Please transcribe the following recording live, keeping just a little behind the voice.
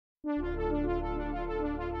Welcome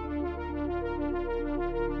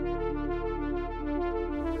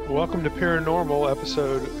to Peeranormal,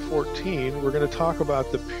 episode 14. We're going to talk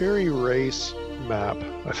about the Piri Reis map.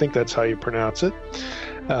 I think that's how you pronounce it.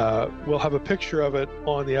 We'll have a picture of it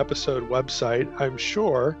on the episode website. I'm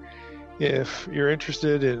sure if you're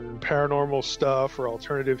interested in paranormal stuff or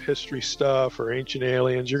alternative history stuff or ancient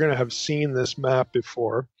aliens, you're going to have seen this map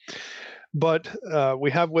before. But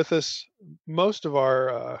we have with us most of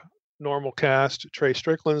our normal cast. Trey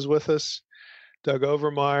Strickland's with us, Doug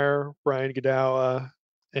Overmeyer, Brian Godawa,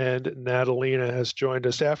 and Natalina has joined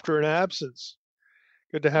us after an absence.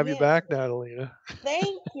 Good to have you back, Natalina.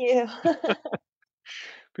 Thank you.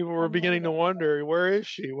 People were beginning to wonder, where is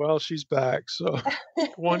she? Well, she's back, so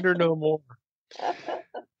wonder no more.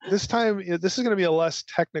 This time, this is going to be a less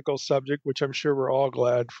technical subject, which I'm sure we're all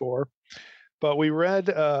glad for. But we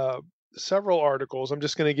read several articles. I'm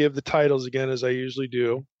just going to give the titles again, as I usually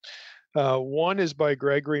do. One is by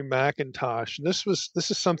Gregory McIntosh. And this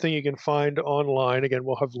is something you can find online. Again,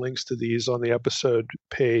 we'll have links to these on the episode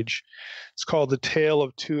page. It's called The Tale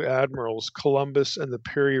of Two Admirals, Columbus and the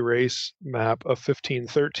Piri Reis Map of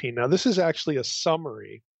 1513. Now, this is actually a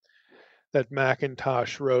summary that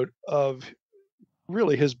McIntosh wrote of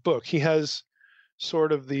really his book. He has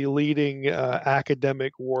sort of the leading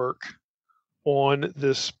academic work on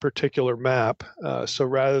this particular map. So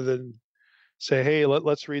rather than say, hey,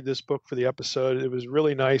 let's read this book for the episode, it was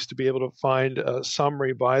really nice to be able to find a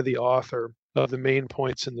summary by the author of the main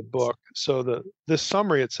points in the book. So this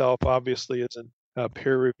summary itself obviously isn't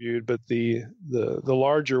peer-reviewed, but the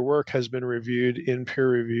larger work has been reviewed in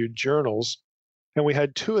peer-reviewed journals. And we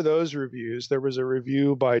had two of those reviews. There was a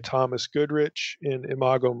review by Thomas Goodrich in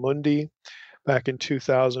Imago Mundi back in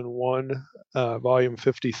 2001, volume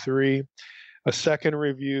 53. A second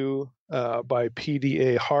review by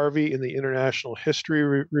P.D.A. Harvey in the International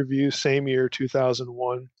History Review, same year,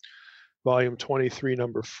 2001, volume 23,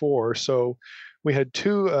 number 4. So we had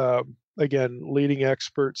two, again, leading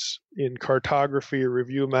experts in cartography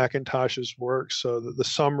review McIntosh's work. So the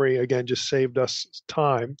summary, again, just saved us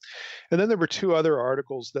time. And then there were two other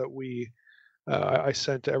articles that I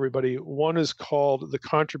sent to everybody. One is called The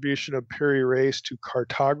Contribution of Piri Reis to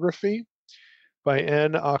Cartography, by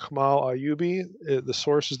N. Akmal Ayubi. The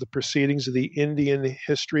source is the Proceedings of the Indian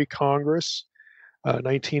History Congress,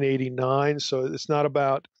 1989. So it's not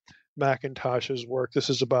about McIntosh's work. This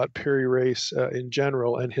is about Piri Reis in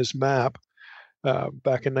general and his map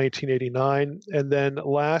back in 1989. And then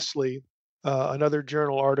lastly, another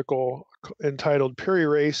journal article entitled Piri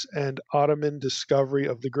Reis and Ottoman Discovery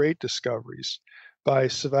of the Great Discoveries by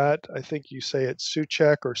Savat, I think you say it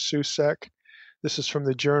Suchek or Susek. This is from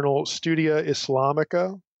the journal Studia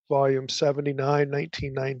Islamica, volume 79,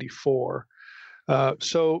 1994.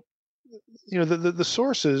 So, the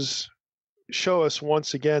sources show us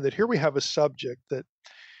once again that here we have a subject that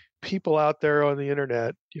people out there on the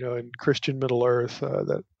internet, in Christian Middle Earth,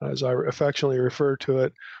 that as I affectionately refer to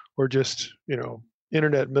it, or just,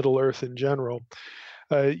 internet Middle Earth in general,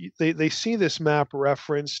 they see this map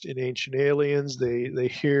referenced in Ancient Aliens. They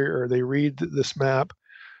hear or they read this map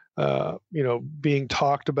being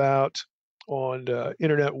talked about on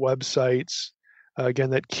internet websites,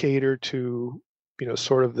 again, that cater to,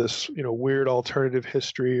 sort of this, weird alternative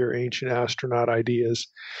history or ancient astronaut ideas.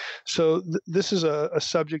 So this is a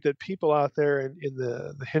subject that people out there in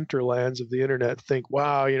the hinterlands of the internet think,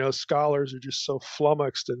 wow, scholars are just so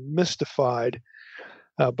flummoxed and mystified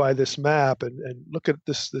by this map, and look at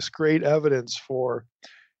this great evidence for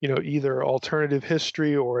either alternative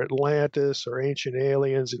history or Atlantis or ancient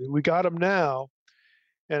aliens. And we got them now.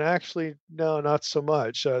 And actually, no, not so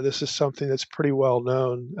much. This is something that's pretty well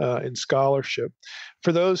known in scholarship.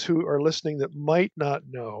 For those who are listening that might not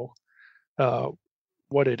know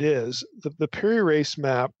what it is, the Piri Reis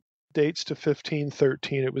map dates to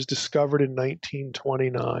 1513. It was discovered in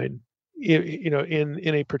 1929,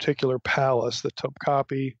 in a particular palace, the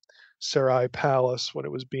Topkapi Palace, when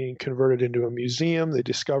it was being converted into a museum. They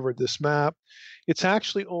discovered this map. It's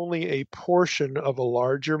actually only a portion of a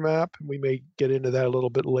larger map. We may get into that a little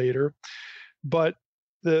bit later. But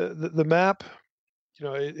the map,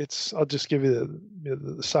 I'll just give you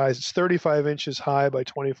the size. It's 35 inches high by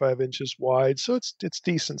 25 inches wide, so it's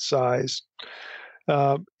decent size.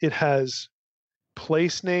 It has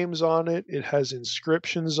place names on it. It has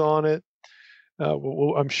inscriptions on it.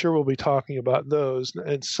 I'm sure we'll be talking about those.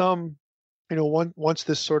 And some, once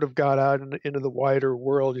this sort of got out into the wider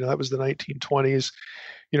world, that was the 1920s,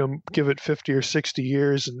 give it 50 or 60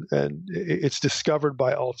 years, and it's discovered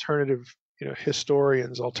by alternative,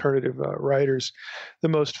 historians, alternative writers, the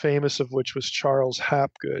most famous of which was Charles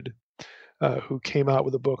Hapgood. who came out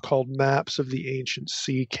with a book called Maps of the Ancient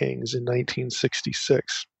Sea Kings in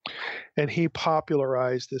 1966. And he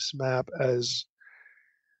popularized this map as,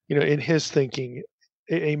 in his thinking,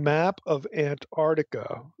 a map of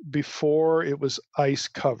Antarctica before it was ice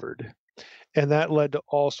covered. And that led to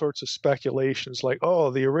all sorts of speculations like,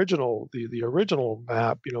 oh, the original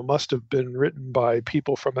map, must have been written by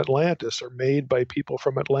people from Atlantis or made by people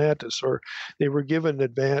from Atlantis, or they were given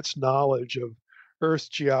advanced knowledge of Earth's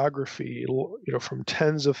geography, from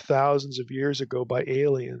tens of thousands of years ago by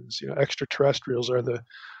aliens. Extraterrestrials are the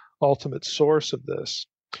ultimate source of this.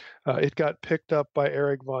 It got picked up by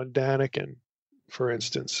Erich von Däniken, for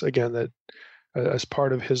instance, again, that as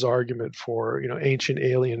part of his argument for ancient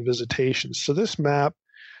alien visitations. So this map,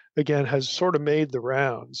 again, has sort of made the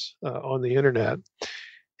rounds on the internet.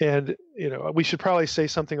 And we should probably say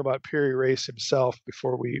something about Piri Reis himself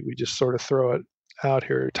before we just sort of throw it out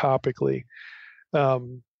here topically.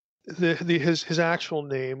 His actual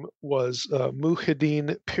name was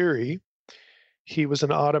Muhyiddin Piri. He was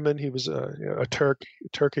an Ottoman. He was a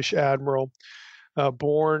Turkish admiral,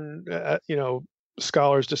 born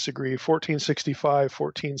scholars disagree, 1465,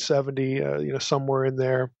 1470, somewhere in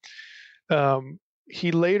there.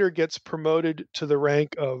 He later gets promoted to the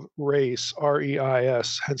rank of Reis,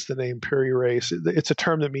 Reis, hence the name Piri Reis. It's a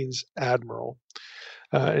term that means admiral.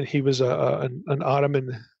 And he was an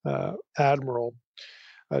Ottoman admiral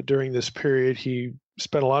during this period. He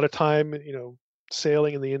spent a lot of time,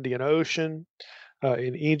 sailing in the Indian Ocean,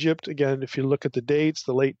 in Egypt. Again, if you look at the dates,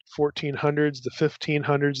 the late 1400s, the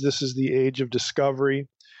 1500s, this is the age of discovery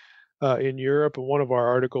in Europe. And one of our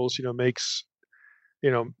articles, makes,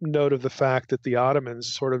 note of the fact that the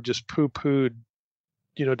Ottomans sort of just poo-pooed,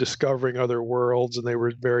 discovering other worlds, and they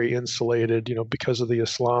were very insulated, because of the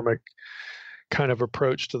Islamic kind of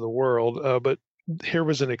approach to the world. But here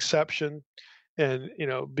was an exception. And,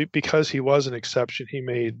 because he was an exception, he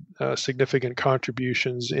made significant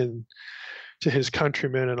contributions to his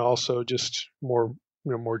countrymen, and also just more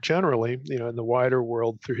generally, in the wider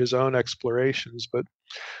world through his own explorations. But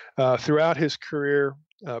throughout his career,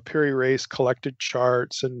 Piri Reis collected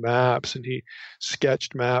charts and maps, and he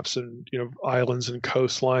sketched maps and islands and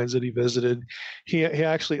coastlines that he visited. He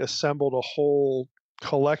actually assembled a whole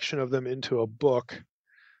collection of them into a book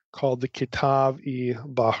called the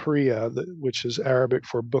Kitab-i-Bahriya, which is Arabic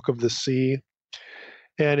for Book of the Sea.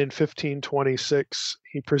 And in 1526,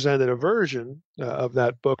 he presented a version of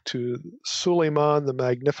that book to Suleiman the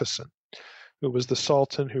Magnificent, who was the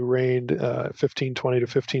Sultan who reigned 1520 to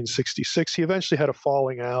 1566. He eventually had a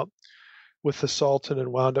falling out with the Sultan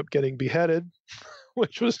and wound up getting beheaded,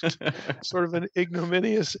 which was sort of an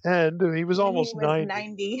ignominious end. He was almost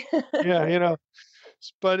 90. Yeah,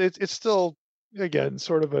 but it's still, again,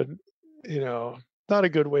 sort of a, not a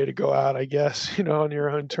good way to go out, I guess, on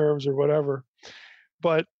your own terms or whatever.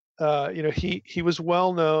 But he was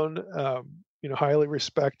well known, highly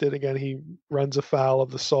respected. Again, he runs afoul of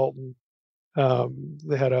the Sultan.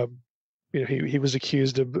 They had he was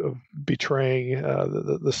accused of betraying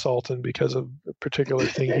the Sultan because of a particular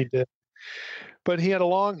thing he did. But he had a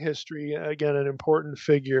long history. Again, an important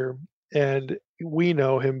figure, and we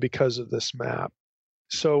know him because of this map.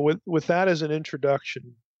 So with that as an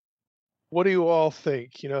introduction, what do you all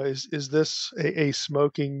think? Is this a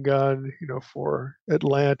smoking gun, for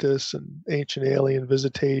Atlantis and ancient alien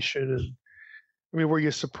visitation? And I mean, were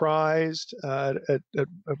you surprised at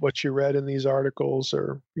what you read in these articles,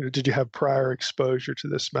 or did you have prior exposure to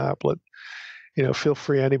this maplet? Feel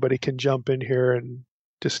free. Anybody can jump in here and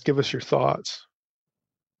just give us your thoughts.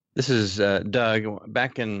 This is Doug.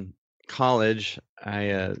 Back in college,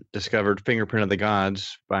 I discovered Fingerprint of the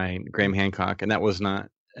Gods by Graham Hancock, and that was not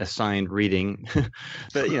assigned reading,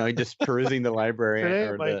 but just perusing the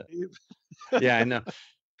library. Yeah, I know.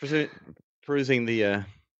 Perusing the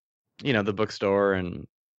the bookstore, and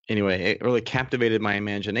anyway, it really captivated my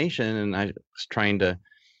imagination, and I was trying to.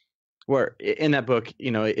 Where in that book,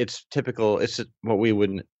 it's typical. It's what we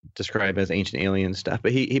would describe as ancient alien stuff.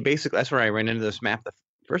 But he basically, that's where I ran into this map the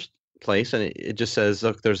first place, and it just says,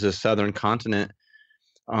 look, there's this southern continent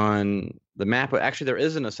on the map. But actually, there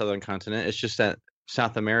isn't a southern continent. It's just that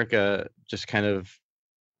South America, just kind of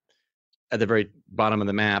at the very bottom of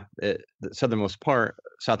the map, the southernmost part,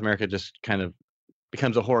 South America just kind of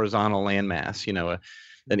becomes a horizontal landmass,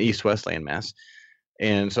 an east-west landmass.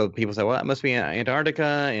 And so people say, well, that must be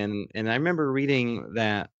Antarctica. And I remember reading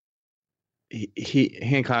that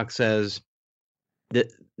Hancock says that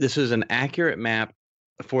this is an accurate map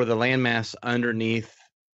for the landmass underneath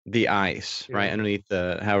the ice, right? Underneath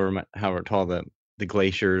the however tall the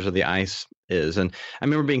glaciers or the ice is. And I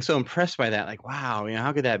remember being so impressed by that, like, wow,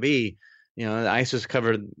 how could that be? The ice has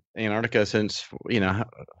covered Antarctica since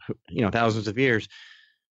thousands of years,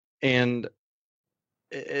 and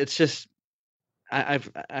it's just I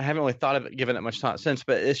haven't really thought of it, given it much thought since,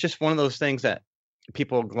 but it's just one of those things that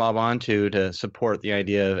people glob onto to support the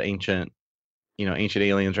idea of ancient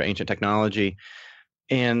aliens or ancient technology,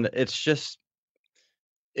 and it's just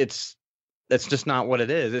not what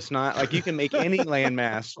it is. It's not like you can make any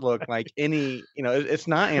landmass look like any, it's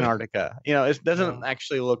not Antarctica. It doesn't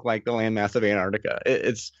actually look like the landmass of Antarctica.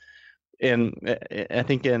 And I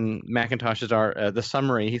think in McIntosh's the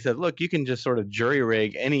summary, he said, look, you can just sort of jury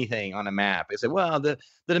rig anything on a map. He said, well, the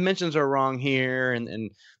dimensions are wrong here,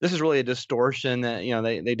 and this is really a distortion that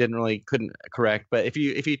they couldn't correct. But if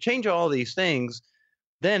you change all these things,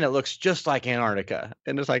 then it looks just like Antarctica.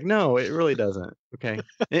 And it's like, no, it really doesn't. Okay.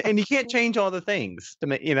 And you can't change all the things to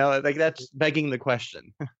make, like that's begging the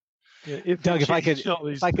question. Yeah, Doug, if I could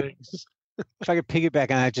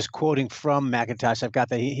piggyback on that, just quoting from McIntosh, I've got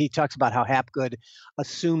that he talks about how Hapgood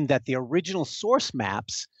assumed that the original source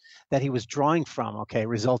maps that he was drawing from,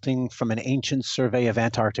 resulting from an ancient survey of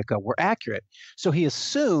Antarctica, were accurate. So he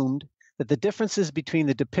assumed that the differences between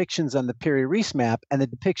the depictions on the Piri Reis map and the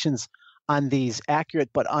depictions on these accurate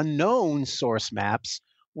but unknown source maps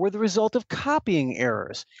were the result of copying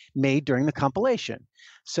errors made during the compilation.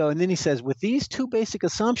 So, and then he says, with these two basic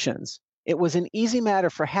assumptions, it was an easy matter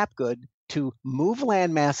for Hapgood to move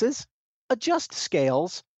land masses, adjust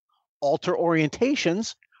scales, alter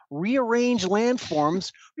orientations, rearrange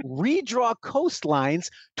landforms, redraw coastlines,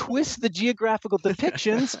 twist the geographical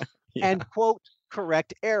depictions, and, quote,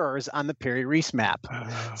 correct errors on the Piri Reis map.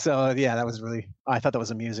 So, yeah, I thought that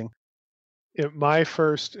was amusing. My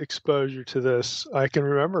first exposure to this, I can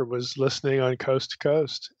remember, was listening on Coast to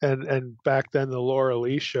Coast, and back then the Laura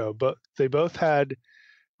Lee show. But they both had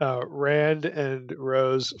Rand and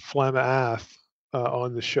Rose Flamath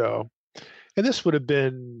on the show, and this would have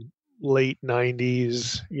been late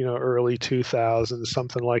 '90s, early 2000s,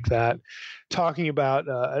 something like that, talking about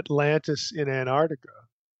Atlantis in Antarctica,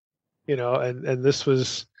 and this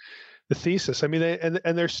was the thesis. I mean,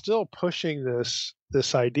 they're still pushing this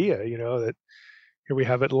idea, that here we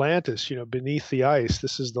have Atlantis, beneath the ice.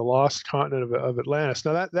 This is the lost continent of Atlantis.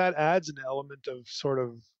 Now that adds an element of sort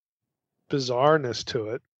of bizarreness to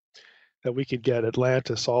it, that we could get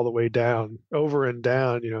Atlantis all the way down, over and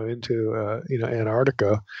down, into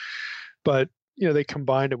Antarctica. But they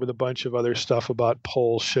combined it with a bunch of other stuff about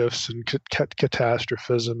pole shifts and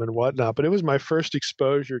catastrophism and whatnot. But it was my first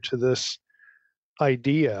exposure to this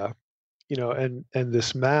idea, and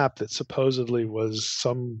this map that supposedly was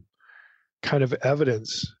some kind of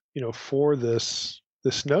evidence, for this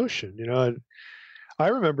notion, and I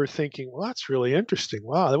remember thinking, well, that's really interesting.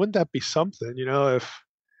 Wow, wouldn't that be something,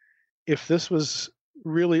 if this was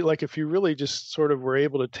really, like, if you really just sort of were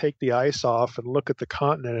able to take the ice off and look at the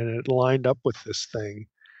continent and it lined up with this thing,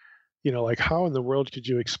 like, how in the world could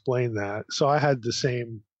you explain that? So I had the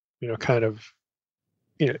same, kind of,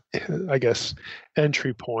 I guess,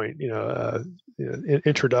 entry point,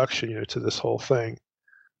 introduction, to this whole thing.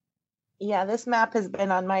 Yeah, this map has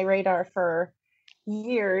been on my radar for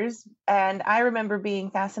years, and I remember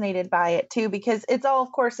being fascinated by it too, because it's all,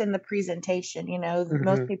 of course, in the presentation.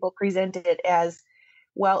 Most people present it as,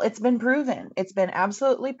 well, it's been proven. It's been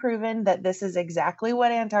absolutely proven that this is exactly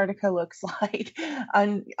what Antarctica looks like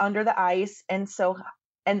under the ice. And so,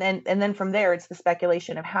 and then from there, it's the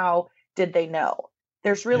speculation of how did they know?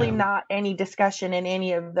 There's really not any discussion in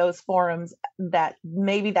any of those forums that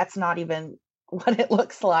maybe that's not even what it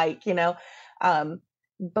looks like,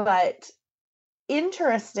 but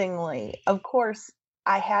interestingly, of course,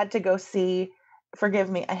 I had to go see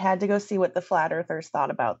what the flat earthers thought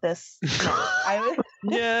about this.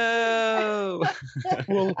 No.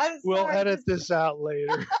 We'll edit this out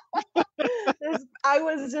later.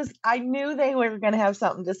 I knew they were going to have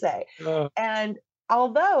something to say. And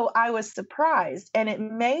although I was surprised, and it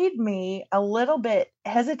made me a little bit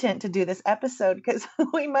hesitant to do this episode because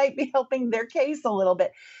we might be helping their case a little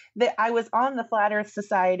bit, that I was on the Flat Earth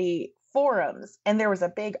Society forums, and there was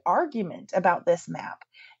a big argument about this map.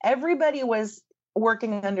 Everybody was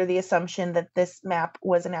working under the assumption that this map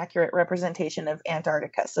was an accurate representation of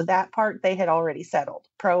Antarctica. So that part they had already settled,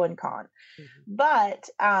 pro and con. Mm-hmm. But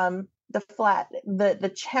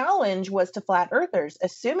the challenge was to flat earthers,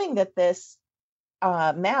 assuming that this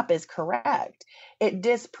map is correct. It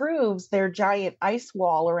disproves their giant ice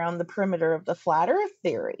wall around the perimeter of the flat Earth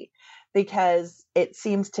theory, because it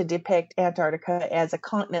seems to depict Antarctica as a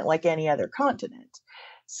continent like any other continent.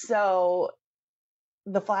 So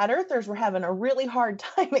the flat earthers were having a really hard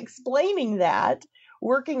time explaining that,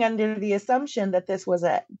 working under the assumption that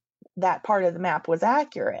that part of the map was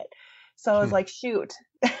accurate. So I was like, shoot,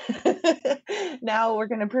 now we're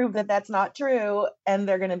going to prove that that's not true. And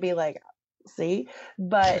they're going to be like, see,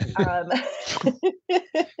 but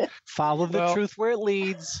follow the Well, truth where it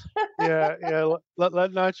leads. yeah.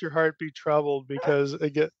 Let not your heart be troubled, because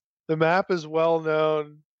again, the map is well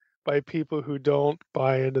known by people who don't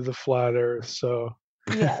buy into the flat Earth. So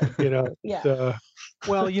yes, the,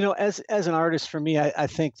 Well, as an artist, for me, I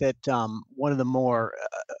think that one of the more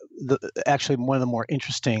one of the more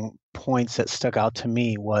interesting points that stuck out to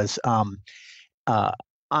me was on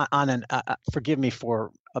an forgive me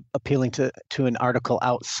for appealing to an article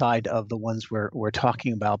outside of the ones we're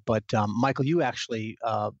talking about, but Michael, you actually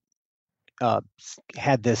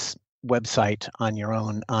had this website on your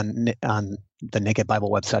own on the Naked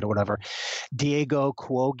Bible website or whatever. Diego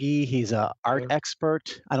Cuoghi, he's a art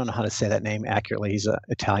expert. I don't know how to say that name accurately. He's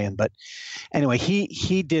Italian, but anyway,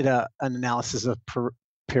 he did an analysis of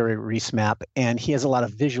Piri Reis map, and he has a lot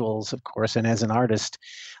of visuals, of course, and as an artist,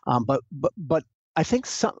 but I think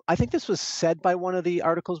this was said by one of the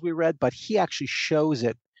articles we read, but he actually shows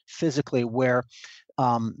it physically, where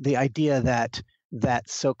the idea that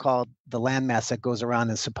so-called the landmass that goes around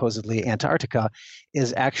in supposedly Antarctica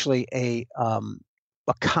is actually a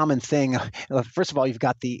common thing. First of all, you've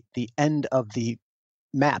got the end of the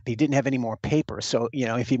map. He didn't have any more paper, so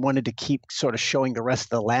if he wanted to keep sort of showing the rest of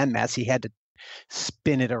the landmass, he had to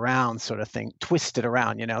spin it around, sort of thing, twist it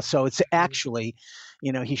around. So it's actually,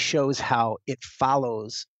 he shows how it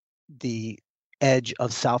follows the edge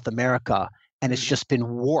of South America, and it's just been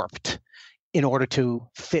warped in order to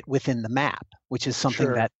fit within the map, which is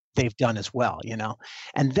something that they've done as well,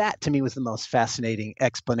 and that to me was the most fascinating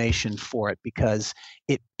explanation for it, because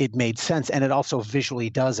it made sense, and it also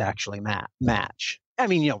visually does actually match. I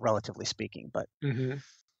mean, relatively speaking, but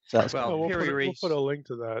so we'll put a link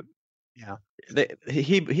to that. Yeah,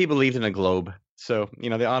 he believed in a globe. So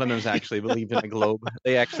the Ottomans actually believed in a globe.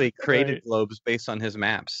 They actually created globes based on his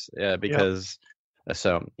maps, because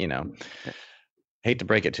hate to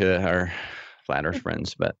break it to our flat Earth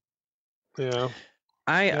friends, but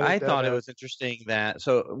I thought it was interesting that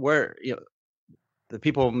where the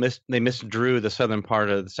people misdrew the southern part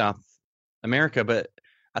of South America, but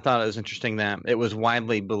I thought it was interesting that it was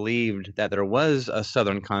widely believed that there was a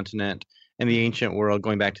southern continent in the ancient world,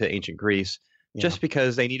 going back to ancient Greece, just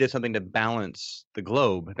because they needed something to balance the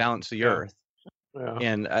globe, balance the Earth,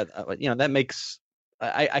 and that makes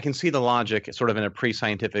I can see the logic sort of in a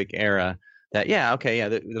pre-scientific era. That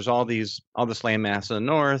there's all this landmass in the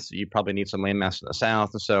north. You probably need some landmass in the south,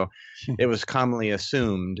 and so it was commonly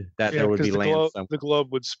assumed that there would be land. The globe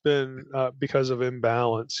would spin because of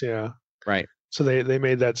imbalance. Yeah, right. So they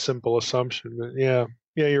made that simple assumption. But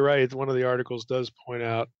you're right. One of the articles does point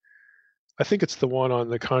out. I think it's the one on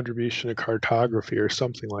the contribution of cartography or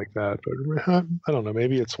something like that. But I don't know.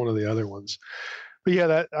 Maybe it's one of the other ones.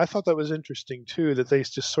 But I thought that was interesting too. That they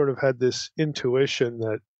just sort of had this intuition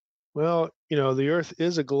that, well, the Earth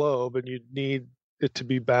is a globe, and you'd need it to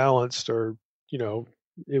be balanced, or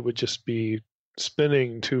it would just be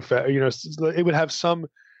spinning too fast. It would have some,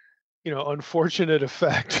 unfortunate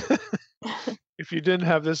effect if you didn't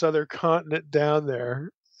have this other continent down there,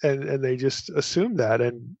 and they just assumed that,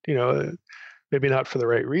 and maybe not for the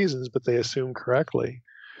right reasons, but they assumed correctly.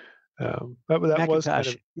 That was kind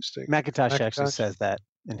of interesting. McIntosh actually says that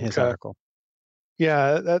in his article.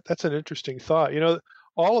 Yeah, that's an interesting thought.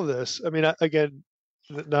 All of this, I mean, again,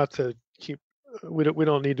 not to keep, we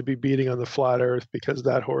don't need to be beating on the flat Earth, because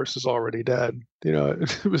that horse is already dead.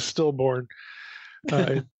 It was stillborn,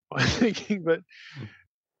 in my thinking. But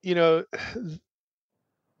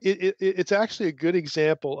it's actually a good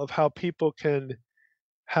example of how people can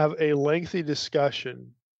have a lengthy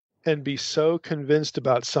discussion and be so convinced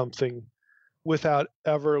about something without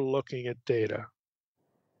ever looking at data.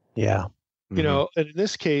 Yeah. And in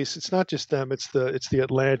this case, it's not just them; it's the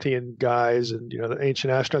Atlantean guys and the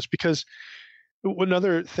ancient astronauts. Because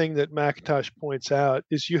another thing that McIntosh points out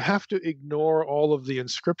is you have to ignore all of the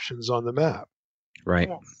inscriptions on the map, right?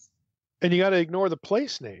 Yes. And you got to ignore the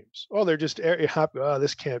place names. Oh, they're just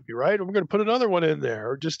this can't be right. We're going to put another one in there,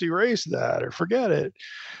 or just erase that, or forget it.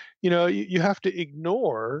 You have to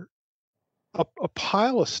ignore a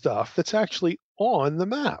pile of stuff that's actually on the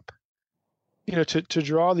map. To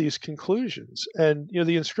draw these conclusions. And,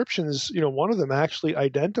 the inscriptions, one of them actually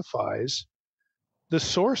identifies the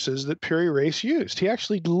sources that Piri Reis used. He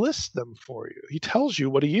actually lists them for you. He tells you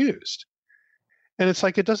what he used. And it's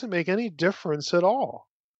like, it doesn't make any difference at all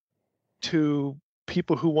to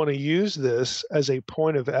people who want to use this as a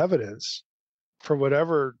point of evidence for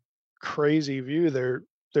whatever crazy view they're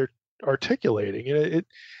articulating.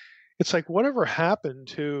 It's like, whatever happened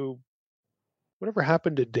to whatever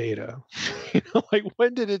happened to data? Like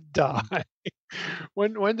when did it die?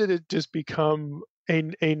 When did it just become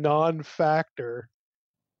a non-factor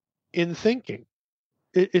in thinking?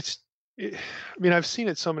 I mean, I've seen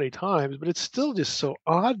it so many times, but it's still just so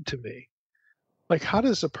odd to me. Like, how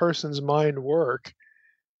does a person's mind work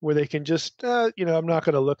where they can just, I'm not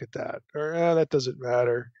going to look at that, or that doesn't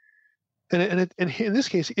matter. And in this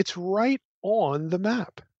case, it's right on the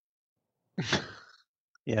map.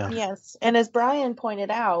 Yeah. Yes. And as Brian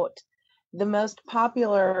pointed out, the most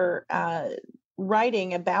popular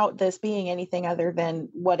writing about this being anything other than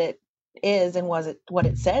what it is and what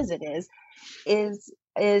it says it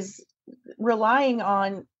is relying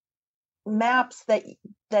on maps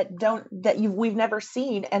we've never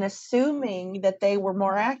seen and assuming that they were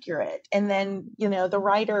more accurate. And then, the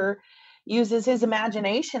writer uses his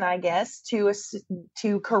imagination, I guess, to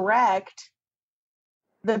correct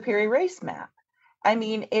the Piri Reis map. I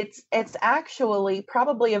mean, it's actually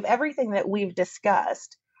probably, of everything that we've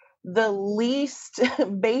discussed, the least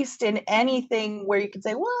based in anything where you can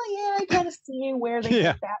say, well, yeah, I kind of see where they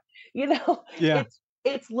did that. Yeah.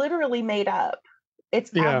 It's literally made up.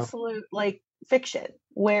 It's absolute like fiction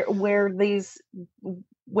where this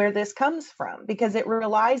comes from, because it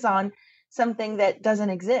relies on something that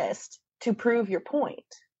doesn't exist to prove your point.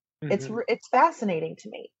 Mm-hmm. It's fascinating to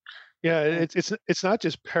me. Yeah, it's not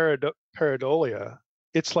just pareidolia.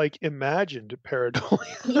 It's like imagined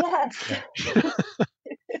pareidolia. Yes.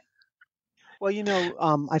 Well,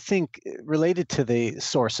 I think related to the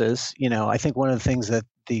sources, I think one of the things that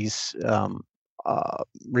these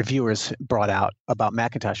reviewers brought out about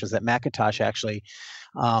Mackintosh was that Mackintosh actually,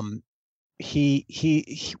 the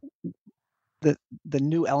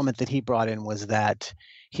new element that he brought in was that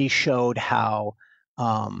he showed how,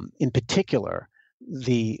 in particular,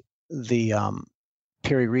 the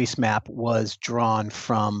Piri Reis map was drawn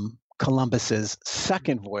from Columbus's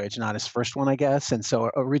second voyage, not his first one, I guess. And so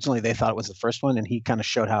originally they thought it was the first one, and he kind of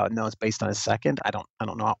showed how no, it's based on his second. I don't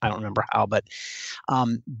know. I don't remember how, but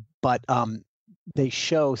they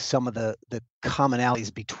show some of the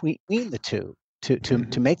commonalities between the two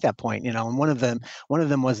to make that point. And one of them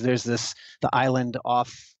was there's the island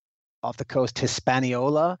off the coast,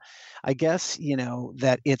 Hispaniola, I guess.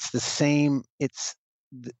 That it's the same.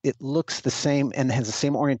 It looks the same and has the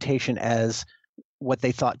same orientation as what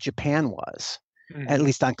they thought Japan was, at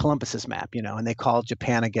least on Columbus's map, and they called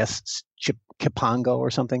Japan, I guess, Chipango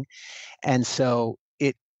or something. And so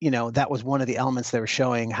that was one of the elements they were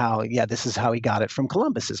showing how, this is how he got it from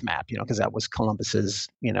Columbus's map, because that was Columbus's,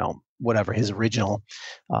 whatever his original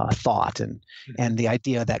thought. And the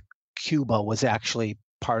idea that Cuba was actually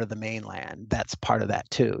part of the mainland, that's part of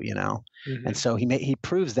that too, And so he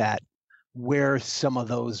proves that where some of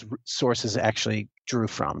those sources actually drew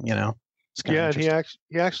from, and he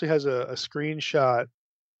actually has a screenshot,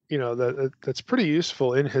 that's pretty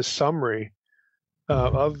useful in his summary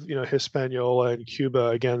of Hispaniola and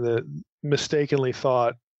Cuba, again, that mistakenly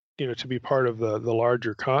thought to be part of the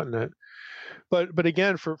larger continent. But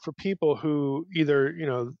again, for people who either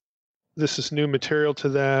this is new material to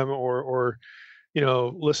them, or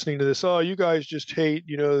listening to this, oh, you guys just hate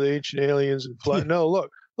the ancient aliens and no, look,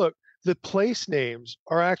 the place names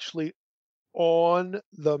are actually on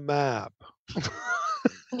the map.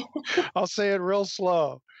 I'll say it real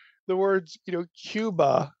slow. The words,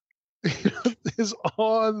 Cuba is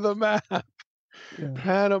on the map. Yeah.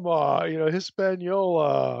 Panama,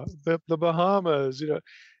 Hispaniola, the Bahamas,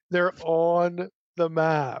 they're on the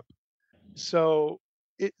map. So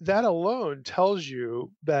that alone tells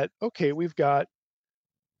you that, okay, we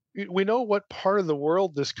know what part of the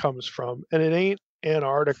world this comes from, and it ain't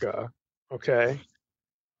Antarctica, okay?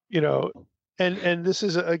 And this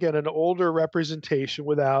is, again, an older representation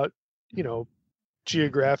without,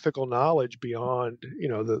 geographical knowledge beyond,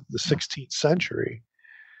 the 16th century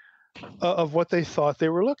of what they thought they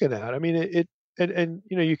were looking at. I mean, and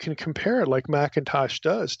you can compare it like Mackintosh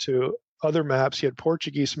does to other maps. He had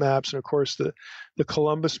Portuguese maps, and of course the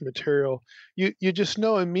Columbus material. You just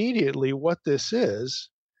know immediately what this is.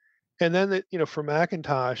 And then for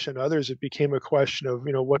Mackintosh and others, it became a question of,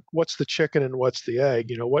 what's the chicken and what's the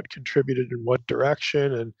egg? What contributed in what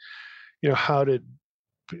direction, and how did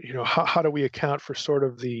how do we account for sort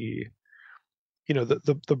of the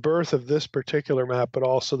the birth of this particular map, but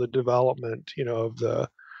also the development of the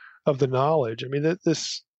knowledge. I mean,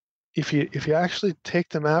 this if you actually take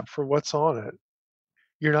the map for what's on it,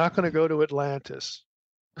 you're not going to go to Atlantis.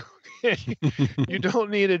 You don't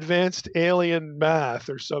need advanced alien math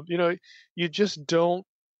or something. You just don't.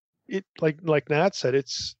 It like Nat said,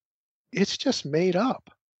 it's just made up.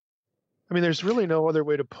 I mean, there's really no other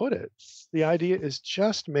way to put it. The idea is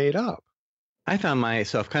just made up. I found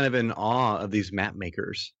myself kind of in awe of these map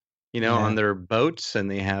makers, Yeah. on their boats, and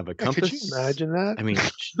they have a Yeah, could you compass. imagine that? I mean,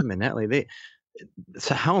 gee, Manetli,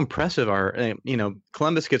 so how impressive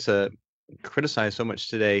Columbus gets criticized so much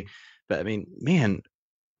today, but I mean, man,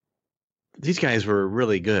 these guys were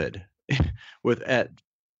really good with at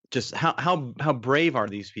just how brave are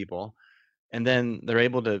these people, and then they're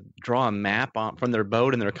able to draw a map from their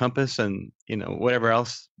boat and their compass and whatever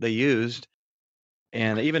else they used.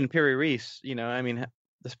 And even Piri Reis, I mean,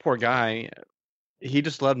 this poor guy, he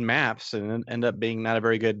just loved maps and ended up being not a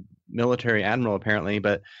very good military admiral apparently,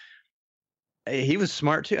 but he was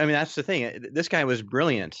smart too. I mean, that's the thing. This guy was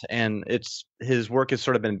brilliant, and his work has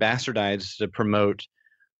sort of been bastardized to promote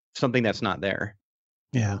something that's not there.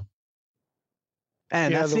 Yeah.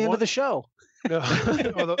 And Yeah, that's the the end one of the show. no,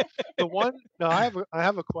 well, the one no, I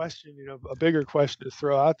have a question, a bigger question to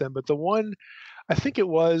throw out then, but the one I think it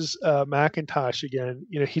was Macintosh again.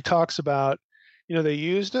 He talks about, they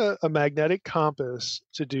used a magnetic compass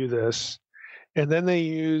to do this, and then they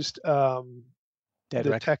used Dead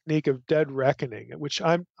the Rec. technique of dead reckoning, which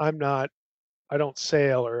I'm not. I don't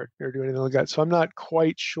sail or do anything like that, so I'm not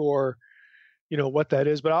quite sure, what that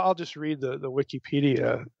is. But I'll just read the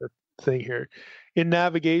Wikipedia thing here. In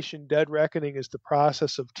navigation, dead reckoning is the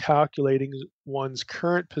process of calculating one's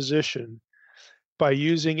current position by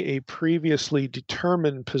using a previously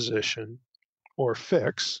determined position or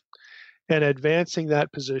fix and advancing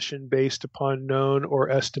that position based upon known or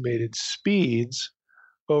estimated speeds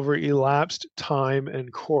over elapsed time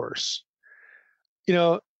and course. You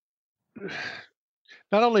know,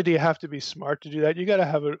 not only do you have to be smart to do that, you got to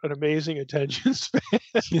have an amazing attention span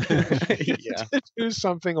Yeah. to do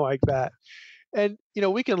something like that. And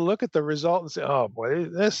we can look at the result and say, "Oh boy,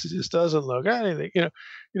 this just doesn't look anything."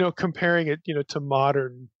 Comparing it, to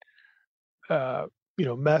modern, uh,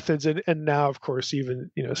 methods, and now, of course, even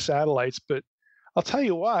satellites. But I'll tell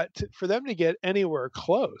you what, for them to get anywhere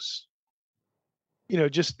close,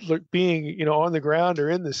 just being on the ground or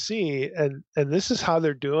in the sea, and this is how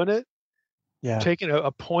they're doing it, Yeah. taking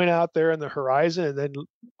a point out there in the horizon, and then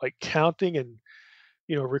like counting and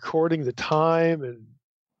recording the time, and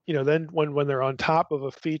then when they're on top of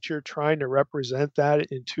a feature, trying to represent that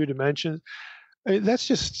in 2 dimensions. I mean, that's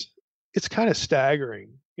just, it's kind of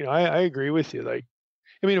staggering. I agree with you. Like,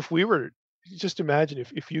 I mean, if we were, just imagine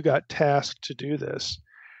if you got tasked to do this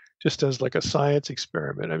just as like a science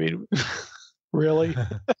experiment. I mean, really?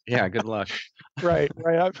 Yeah, good luck. Right.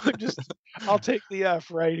 I'll take the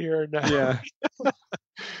F right here and now. Yeah.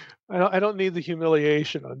 I don't need the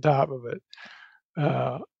humiliation on top of it.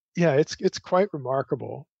 Yeah, it's quite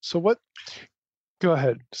remarkable. So what? Go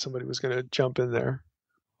ahead. Somebody was going to jump in there.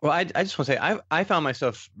 Well, I just want to say I found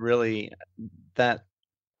myself really that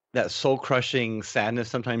soul crushing sadness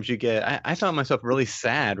sometimes you get. I found myself really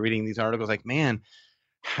sad reading these articles. Like, man,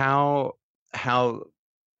 how how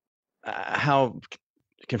how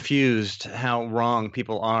confused, how wrong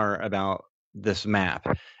people are about this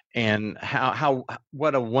map, and how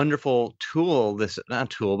what a wonderful tool this not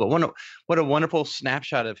tool, but what a wonderful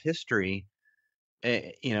snapshot of history.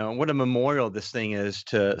 What a memorial this thing is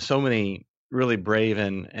to so many really brave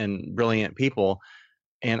and brilliant people.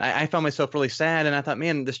 And I found myself really sad, and I thought,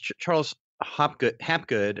 man, this Charles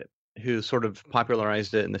Hapgood, who sort of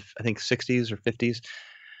popularized it in the I think 60s or 50s,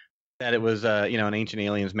 that it was an ancient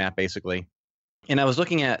aliens map basically. And I was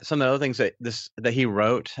looking at some of the other things that he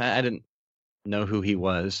wrote. I didn't know who he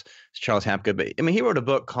was, Charles Hapgood, but I mean, he wrote a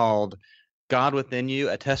book called God Within You: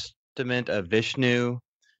 A Testament of Vishnu,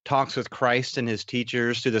 talks with Christ and his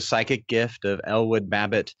teachers through the psychic gift of Elwood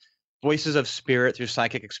Babbitt, voices of spirit through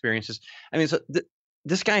psychic experiences. I mean, so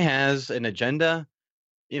this guy has an agenda,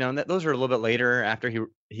 and those are a little bit later after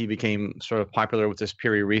he became sort of popular with this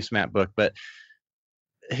Piri Reis map book. But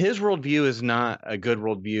his worldview is not a good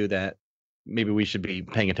worldview that maybe we should be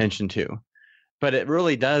paying attention to. But it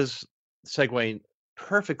really does segue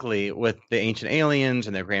perfectly with the ancient aliens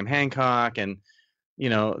and their Graham Hancock, and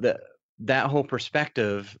that whole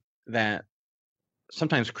perspective that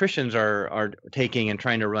sometimes Christians are taking and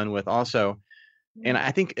trying to run with also. And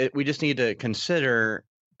I think we just need to consider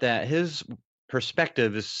that his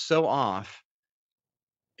perspective is so off.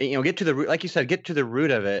 Get to the root, like you said, get to the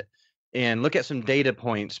root of it, and look at some data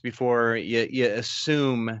points before you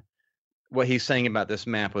assume what he's saying about this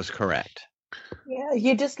map was correct. Yeah,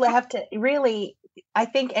 you just have to really, I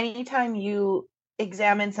think anytime you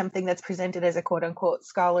examine something that's presented as a quote unquote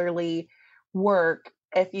scholarly work,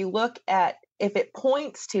 if it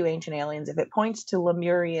points to ancient aliens, if it points to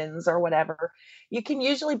Lemurians or whatever, you can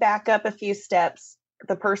usually back up a few steps,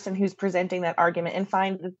 the person who's presenting that argument, and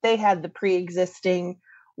find that they had the pre-existing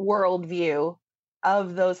worldview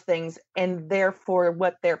of those things, and therefore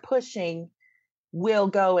what they're pushing will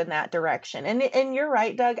go in that direction. And you're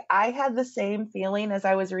right, Doug. I had the same feeling as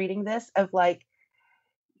I was reading this of like,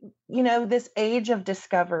 this age of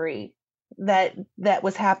discovery that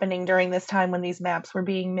was happening during this time when these maps were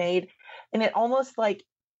being made. And it's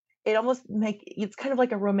kind of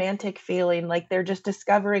like a romantic feeling, like they're just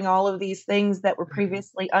discovering all of these things that were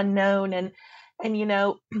previously unknown, and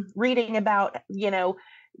reading about,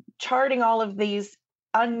 charting all of these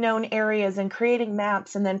unknown areas and creating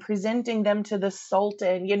maps and then presenting them to the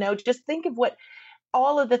Sultan. Just think of what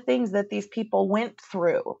all of the things that these people went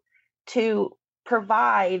through to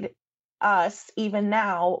provide us even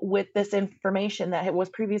now with this information that was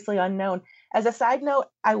previously unknown. As a side note,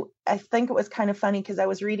 I think it was kind of funny because I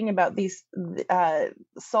was reading about these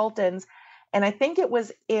sultans, and I think it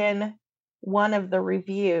was in one of the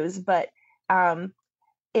reviews, but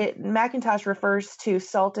Macintosh refers to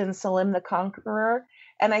Sultan Selim the Conqueror,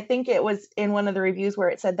 and I think it was in one of the reviews where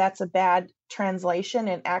it said that's a bad translation,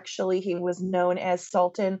 and actually he was known as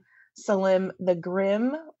Sultan Selim the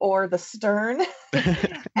Grim or the Stern.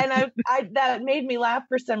 And that made me laugh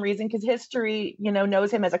for some reason, because history,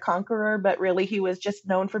 knows him as a conqueror, but really he was just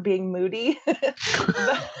known for being moody.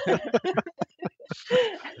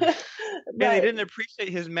 Yeah, they didn't appreciate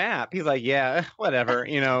his map. He's like, yeah, whatever,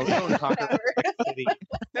 go and conquer the city.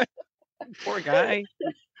 Poor guy.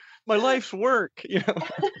 My life's work,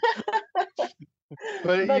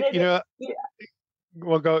 But yeah.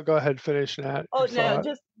 Well, go ahead, finish that. Oh no,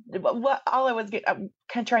 just what all I was kind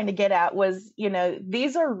of trying to get at was,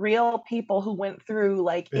 these are real people who went through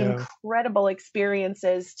incredible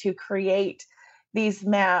experiences to create these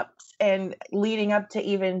maps, and leading up to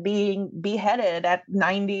even being beheaded at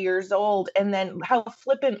 90 years old, and then how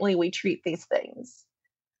flippantly we treat these things.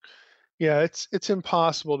 Yeah, it's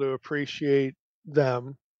impossible to appreciate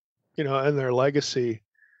them, and their legacy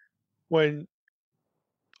when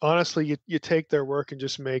honestly you take their work and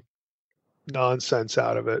just make nonsense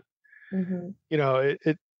out of it. Mm-hmm.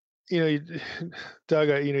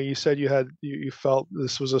 Doug, you said you felt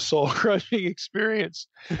this was a soul crushing experience.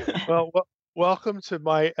 Well, welcome to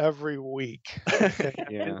my every week. Okay?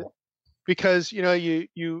 Yeah. Because I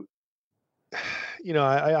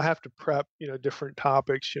have to prep different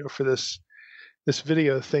topics for this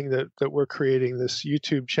video thing that we're creating, this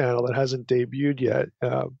YouTube channel that hasn't debuted yet,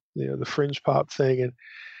 the Fringe Pop thing. And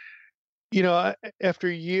after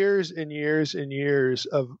years and years and years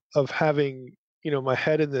of having my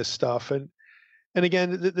head in this stuff, and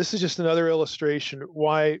again, this is just another illustration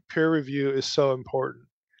why peer review is so important.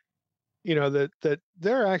 That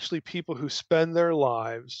there are actually people who spend their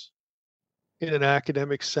lives in an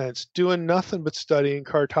academic sense doing nothing but studying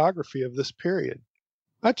cartography of this period.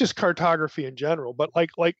 Not just cartography in general, but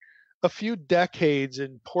like a few decades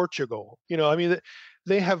in Portugal.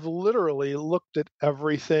 They have literally looked at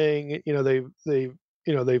everything.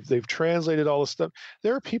 They've translated all this stuff.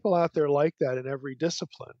 There are people out there like that in every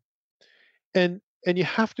discipline, and you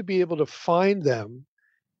have to be able to find them.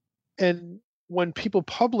 And when people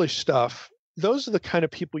publish stuff, those are the kind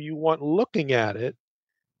of people you want looking at it,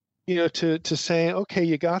 to saying, okay,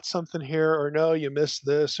 you got something here, or no, you missed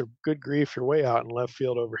this, or good grief, you're way out in left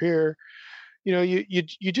field over here.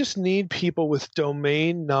 You just need people with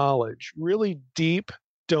domain knowledge, really deep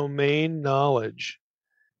domain knowledge,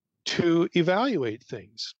 to evaluate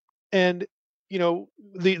things. And the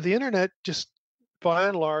internet just by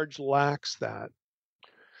and large lacks that.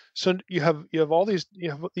 So you have all these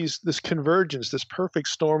this convergence, this perfect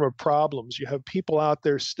storm of problems. You have people out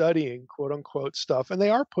there studying quote unquote stuff, and they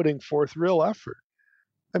are putting forth real effort.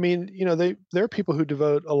 I mean, there are people who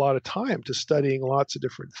devote a lot of time to studying lots of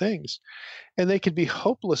different things, and they could be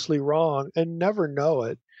hopelessly wrong and never know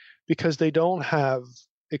it because they don't have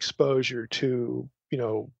exposure to,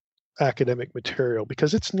 academic material,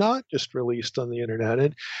 because it's not just released on the internet.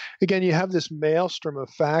 And again, you have this maelstrom of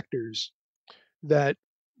factors that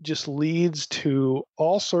just leads to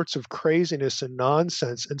all sorts of craziness and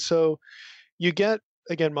nonsense. And so you get,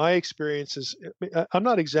 again, my experience is, I'm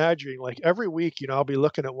not exaggerating, like every week, I'll be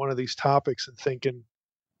looking at one of these topics and thinking,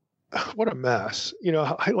 what a mess.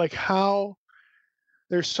 How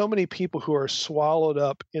there's so many people who are swallowed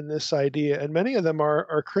up in this idea, and many of them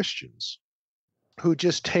are Christians who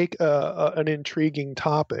just take an intriguing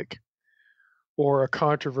topic or a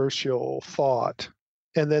controversial thought,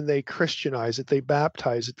 and then they Christianize it, they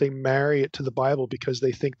baptize it, they marry it to the Bible because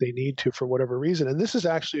they think they need to for whatever reason. And this is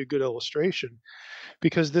actually a good illustration,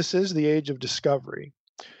 because this is the age of discovery.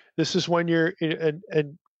 This is when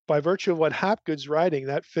and by virtue of what Hapgood's writing,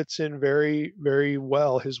 that fits in very, very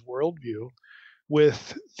well, his worldview,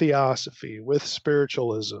 with theosophy, with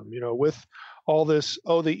spiritualism, with all this,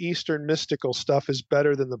 oh, the Eastern mystical stuff is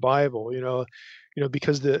better than the Bible,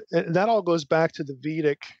 because and that all goes back to the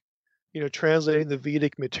Vedic, translating the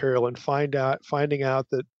Vedic material and finding out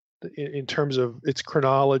that in terms of its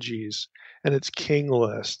chronologies and its king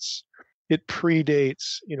lists, it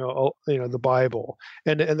predates, the Bible,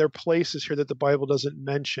 and there are places here that the Bible doesn't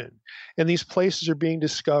mention, and these places are being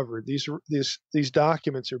discovered. These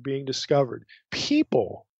documents are being discovered.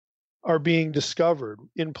 People are being discovered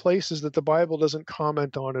in places that the Bible doesn't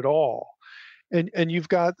comment on at all. And you've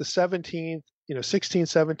got the 17th, 16th,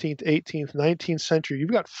 17th, 18th, 19th century. You've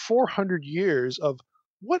got 400 years of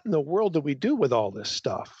what in the world do we do with all this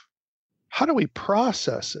stuff? How do we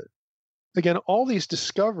process it? Again, all these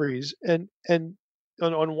discoveries, and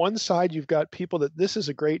on one side, you've got people that this is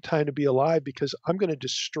a great time to be alive because I'm going to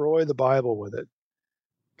destroy the Bible with it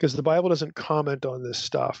because the Bible doesn't comment on this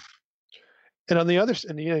stuff. And on the other,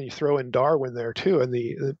 and you throw in Darwin there too, and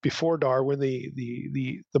the before Darwin,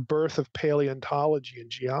 the birth of paleontology and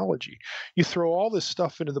geology. You throw all this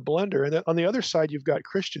stuff into the blender, and then on the other side, you've got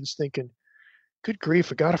Christians thinking, "Good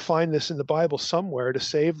grief, I got to find this in the Bible somewhere to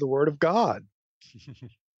save the Word of God."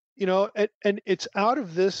 And it's out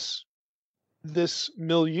of this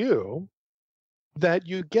milieu that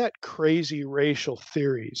you get crazy racial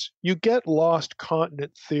theories, you get lost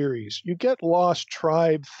continent theories, you get lost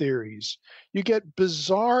tribe theories, you get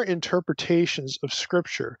bizarre interpretations of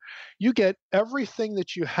Scripture, you get everything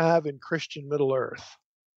that you have in Christian Middle Earth.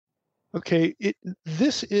 Okay,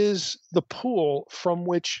 this is the pool from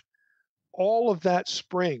which all of that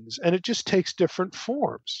springs, and it just takes different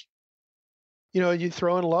forms. You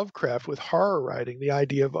throw in Lovecraft with horror writing, the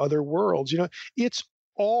idea of other worlds. It's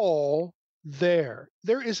all there.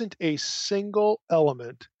 There isn't a single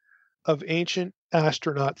element of ancient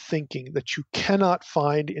astronaut thinking that you cannot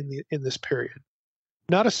find in this period.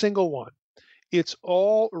 Not a single one. It's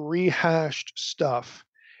all rehashed stuff.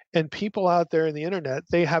 And people out there in the internet,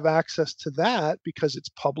 they have access to that because it's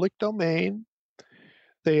public domain.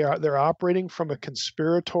 They're operating from a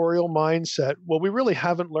conspiratorial mindset. Well, we really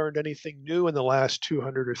haven't learned anything new in the last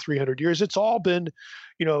 200 or 300 years. It's all been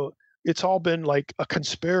like a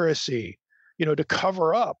conspiracy, to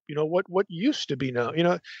cover up, what used to be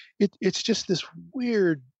known. It's just this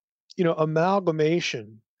weird,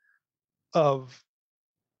 amalgamation of,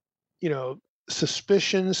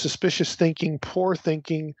 suspicion, suspicious thinking, poor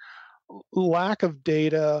thinking, lack of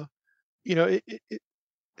data.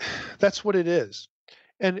 That's what it is.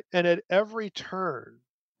 And at every turn,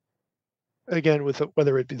 again,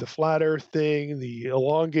 whether it be the flat Earth thing, the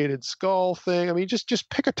elongated skull thing, I mean, just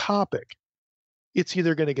pick a topic. It's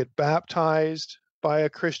either going to get baptized by a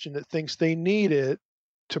Christian that thinks they need it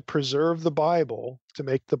to preserve the Bible, to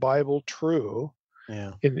make the Bible true,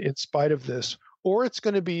 in spite of this, or it's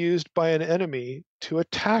going to be used by an enemy to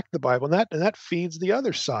attack the Bible, and that feeds the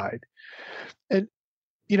other side. And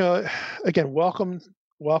again, welcome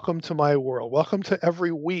to my world. Welcome to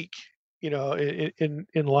every week, in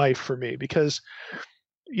life for me, because,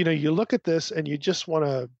 you look at this and you just want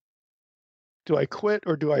to, do I quit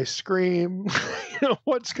or do I scream?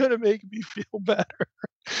 What's going to make me feel better?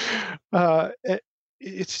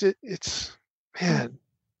 It's man.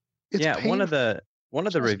 It's yeah. painful. One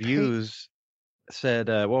of the reviews said,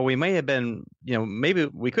 well, we may have been, maybe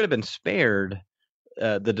we could have been spared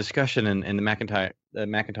the discussion in the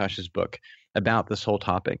Macintosh's book about this whole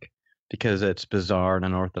topic because it's bizarre and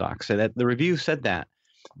unorthodox. So that the review said that,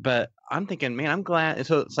 but I'm thinking, man, I'm glad.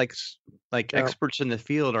 So it's like experts in the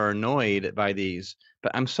field are annoyed by these,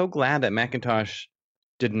 but I'm so glad that Macintosh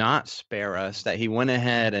did not spare us, that he went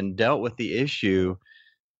ahead and dealt with the issue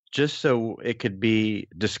just so it could be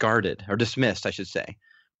discarded or dismissed, I should say.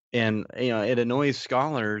 And, it annoys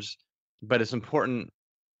scholars, but it's important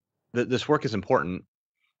that this work is important.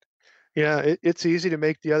 Yeah, it's easy to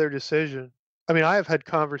make the other decision. I mean, I have had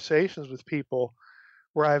conversations with people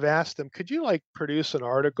where I've asked them, could you produce an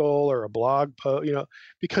article or a blog post,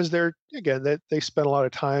 because they're, again, that they spend a lot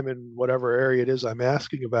of time in whatever area it is I'm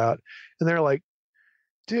asking about. And they're like,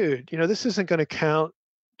 dude, this isn't going to count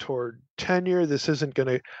toward tenure. This isn't going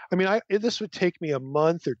to, I mean, this would take me a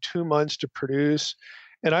month or 2 months to produce.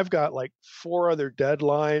 And I've got 4 other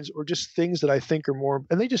deadlines or just things that I think are more,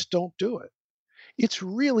 and they just don't do it. It's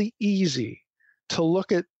really easy to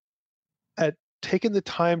look at taking the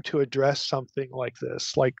time to address something like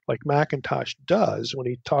this, like Macintosh does when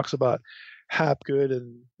he talks about Hapgood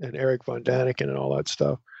and Erich von Däniken and all that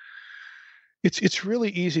stuff. It's really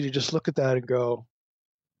easy to just look at that and go,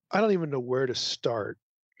 I don't even know where to start.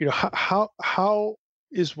 How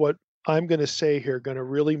is what I'm going to say here going to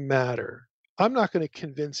really matter? I'm not going to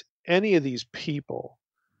convince any of these people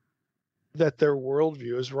that their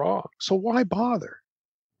worldview is wrong. So why bother?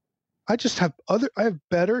 I have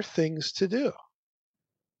better things to do.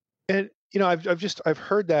 And I've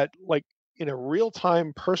heard that, like, in a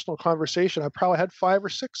real-time personal conversation. I probably had 5 or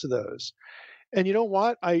 6 of those. And you know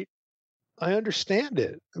what? I understand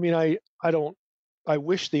it. I mean, I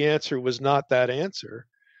wish the answer was not that answer,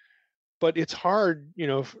 but it's hard,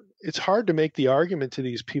 it's hard to make the argument to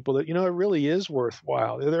these people that, it really is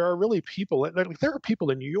worthwhile. There are really people, like, there are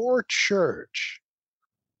people in your church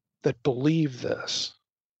that believe this,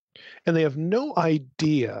 and they have no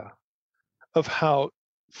idea of how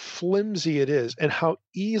flimsy it is and how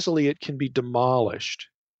easily it can be demolished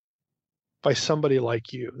by somebody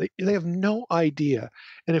like you. They have no idea.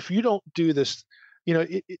 And if you don't do this,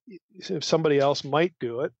 if somebody else might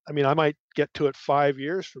do it, I mean, I might get to it 5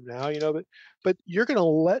 years from now, but you're going to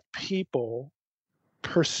let people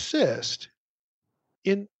persist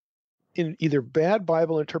in either bad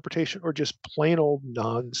Bible interpretation or just plain old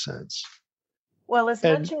nonsense. Well, as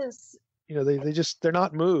much as they're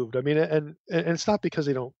not moved. I mean, and it's not because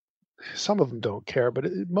they don't. Some of them don't care, but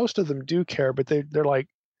most of them do care. But they're like,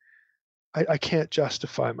 I can't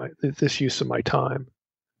justify this use of my time.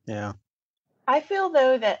 Yeah. I feel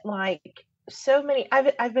though that, like, so many,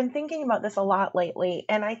 I've been thinking about this a lot lately,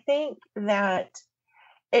 and I think that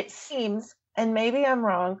it seems, and maybe I'm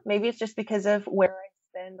wrong, maybe it's just because of where I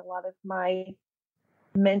spend a lot of my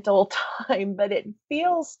mental time, but it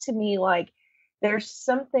feels to me like there's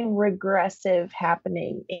something regressive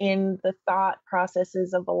happening in the thought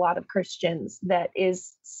processes of a lot of Christians that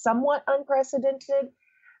is somewhat unprecedented.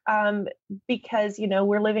 Because,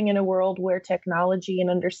 we're living in a world where technology and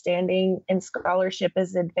understanding and scholarship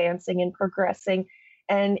is advancing and progressing.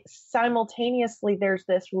 And simultaneously, there's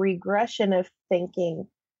this regression of thinking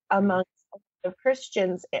amongst of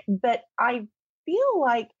Christians. But I feel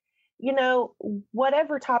like,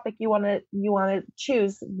 whatever topic you want to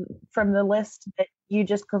choose from the list that you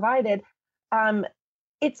just provided,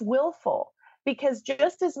 it's willful, because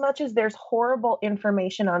just as much as there's horrible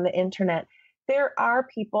information on the internet, there are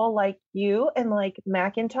people like you and like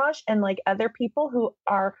Macintosh and like other people who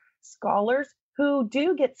are scholars who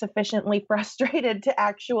do get sufficiently frustrated to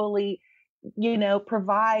actually,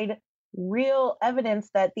 provide real evidence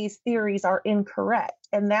that these theories are incorrect.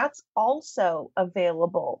 And that's also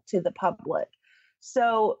available to the public.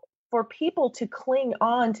 So for people to cling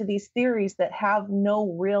on to these theories that have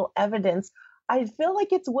no real evidence, I feel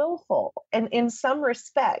like it's willful. And in some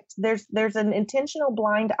respect, there's an intentional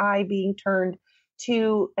blind eye being turned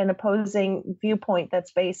to an opposing viewpoint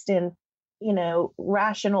that's based in,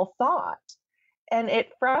 rational thought. And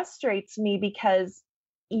it frustrates me because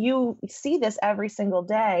you see this every single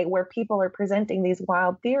day where people are presenting these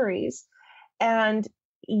wild theories, and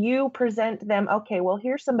you present them, okay, well,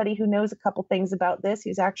 here's somebody who knows a couple things about this,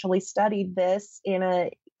 who's actually studied this in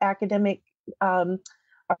an academic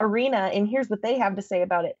arena, and here's what they have to say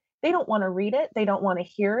about it. They don't want to read it. They don't want to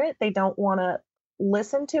hear it. They don't want to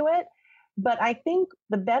listen to it. But I think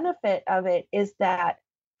the benefit of it is that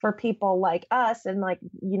for people like us and like,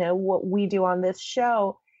 what we do on this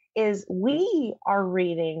show is we are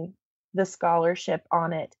reading the scholarship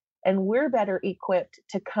on it, and we're better equipped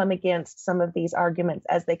to come against some of these arguments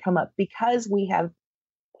as they come up because we have,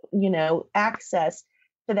 access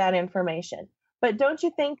to that information. But don't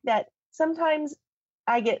you think that sometimes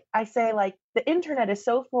I say, like, the internet is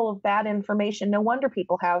so full of bad information, no wonder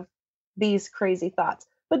people have these crazy thoughts.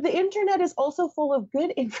 But the internet is also full of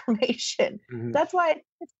good information. Mhm. That's why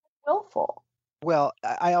it's willful. Well,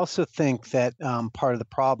 I also think that part of the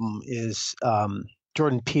problem is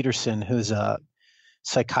Jordan Peterson, who's a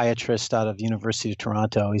psychiatrist out of University of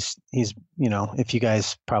Toronto. He's if you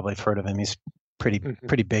guys probably have heard of him, he's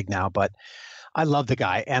pretty big now, but I love the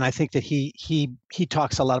guy, and I think that he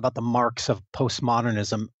talks a lot about the marks of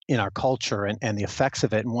postmodernism in our culture and the effects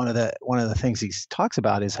of it. And one of the things he talks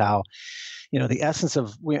about is how, the essence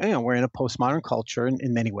of we're in a postmodern culture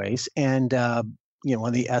in many ways, and one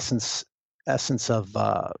of the essence of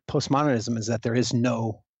postmodernism is that there is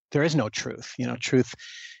no truth. Truth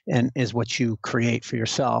is what you create for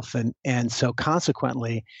yourself, and so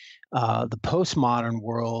consequently, the postmodern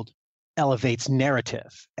world elevates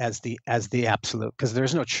narrative as the absolute, because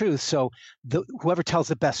there's no truth. So whoever tells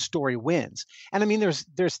the best story wins. And I mean, there's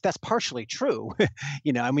that's partially true.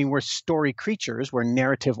 We're story creatures, we're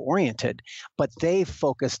narrative oriented, but they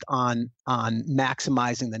focused on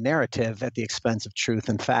maximizing the narrative at the expense of truth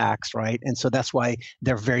and facts, right? And so that's why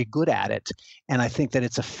they're very good at it. And I think that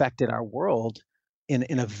it's affected our world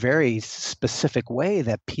in a very specific way,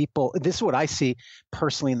 that people, this is what I see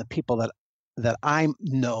personally in the people that I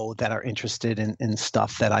know that are interested in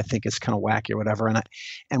stuff that I think is kind of wacky or whatever.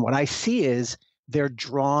 And what I see is they're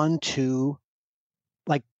drawn to,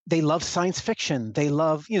 like, they love science fiction. They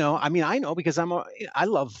love, I mean, I know because I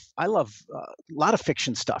love a lot of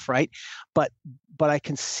fiction stuff, right? But I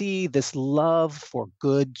can see this love for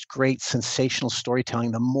good, great, sensational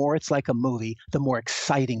storytelling. The more it's like a movie, the more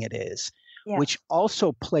exciting it is, Yeah. which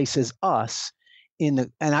also places us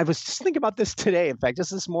and I was just thinking about this today, in fact,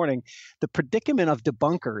 just this morning. The predicament of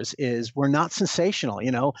debunkers is we're not sensational,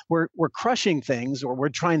 we're crushing things, or we're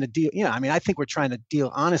trying to deal, I mean, I think we're trying to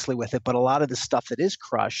deal honestly with it, but a lot of the stuff that is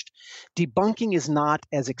crushed, debunking is not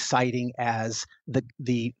as exciting as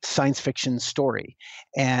the science fiction story.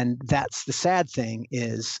 And that's the sad thing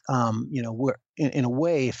is, we're in a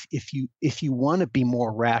way, if you want to be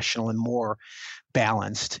more rational and more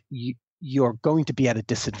balanced, you're going to be at a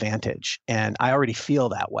disadvantage. And I already feel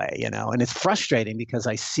that way, and it's frustrating because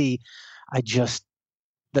I see,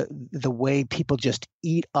 the way people just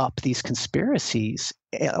eat up these conspiracies,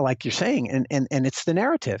 like you're saying, and it's the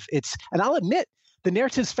narrative. And I'll admit, the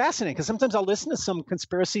narrative's fascinating because sometimes I'll listen to some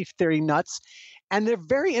conspiracy theory nuts and they're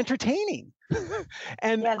very entertaining.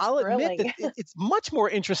 And I'll admit that it's much more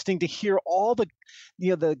interesting to hear all the,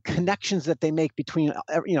 the connections that they make between,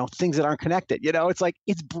 things that aren't connected. It's like,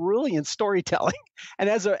 it's brilliant storytelling. And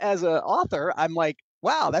as a author, I'm like,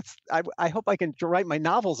 wow, I hope I can write my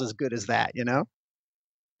novels as good as that,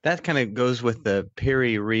 That kind of goes with the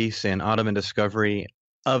Piri Reis and Ottoman discovery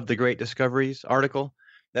of the Great Discoveries article.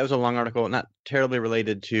 That was a long article, not terribly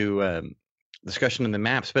related to discussion in the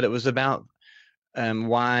maps, but it was about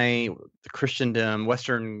why the Christendom,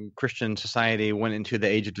 Western Christian society, went into the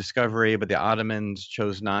age of discovery, but the Ottomans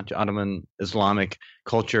chose not to. Ottoman Islamic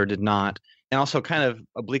culture did not, and also kind of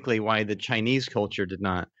obliquely why the Chinese culture did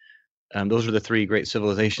not. Those were the three great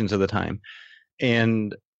civilizations of the time,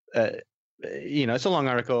 and it's a long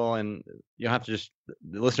article, and you'll have to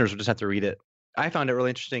the listeners will just have to read it. I found it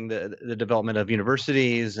really interesting, the development of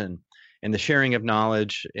universities and the sharing of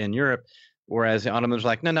knowledge in Europe. Whereas the Ottomans were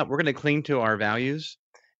like, no, we're going to cling to our values.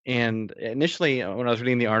 And initially, when I was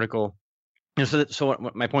reading the article, so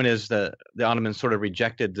what my point is, the Ottomans sort of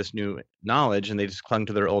rejected this new knowledge and they just clung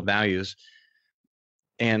to their old values.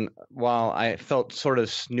 And while I felt sort of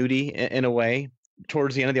snooty in a way,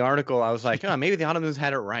 towards the end of the article, I was like, oh, maybe the Ottomans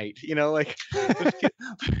had it right.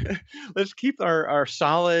 Let's keep our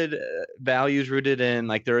solid values rooted in,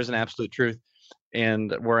 like, there is an absolute truth.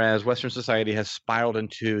 And whereas Western society has spiraled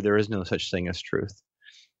into there is no such thing as truth,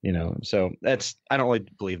 so I don't really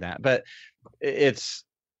believe that, but it's,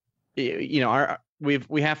 we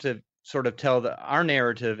have to sort of tell that our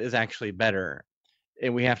narrative is actually better,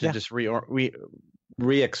 and we have to just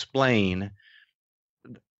re-explain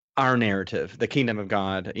our narrative, the kingdom of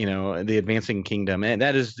God, the advancing kingdom, and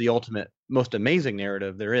that is the ultimate, most amazing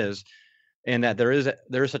narrative there is. And that there is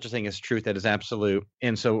such a thing as truth that is absolute.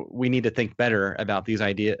 And so we need to think better about these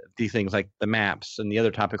things like the maps and the other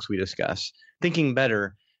topics we discuss. Thinking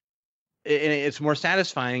better, it's more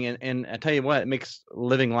satisfying. And I tell you what, it makes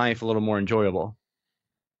living life a little more enjoyable.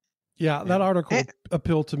 Yeah, that article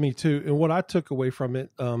appealed to me too. And what I took away from it,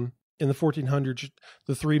 in the 1400s,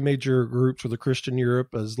 the three major groups were the Christian Europe,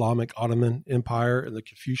 Islamic Ottoman Empire, and the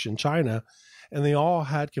Confucian China. And they all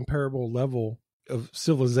had comparable level of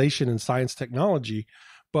civilization and science technology.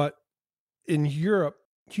 But in Europe,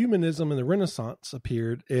 humanism and the Renaissance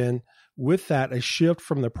appeared. And with that, a shift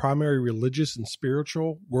from the primary religious and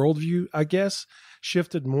spiritual worldview, I guess,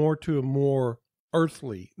 shifted more to a more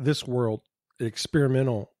earthly, this world,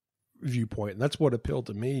 experimental viewpoint. And that's what appealed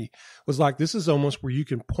to me, was like, this is almost where you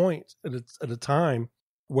can point at a time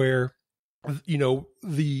where,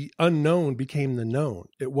 the unknown became the known.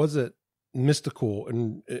 It wasn't mystical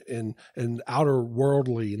and outer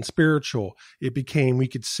worldly and spiritual. It became, we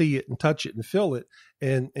could see it and touch it and feel it,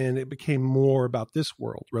 and it became more about this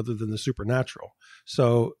world rather than the supernatural.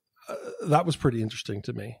 So that was pretty interesting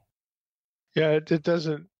to me. Yeah, it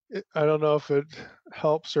doesn't, I don't know if it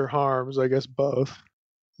helps or harms, I guess both,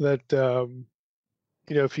 that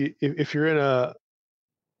if you're in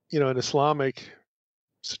an Islamic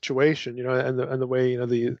situation, and the way,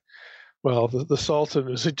 the Sultan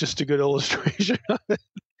is just a good illustration of it.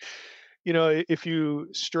 If you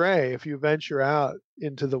venture out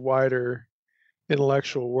into the wider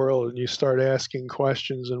intellectual world and you start asking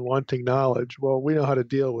questions and wanting knowledge, well, we know how to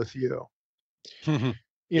deal with you. They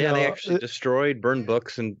actually destroyed, burned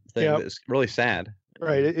books and things. Yeah. It's really sad.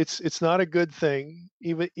 Right. It's not a good thing,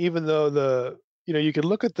 even though you could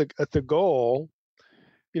look at the goal,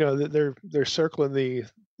 they're circling the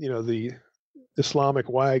Islamic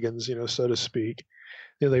wagons, so to speak.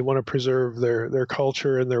 they want to preserve their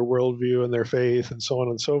culture and their worldview and their faith and so on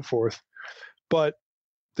and so forth. But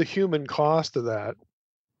the human cost of that,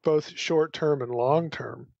 both short term and long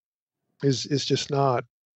term, is just not.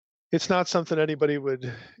 It's not something anybody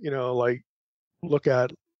would, like look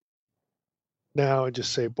at now and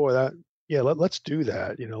just say, boy, let's do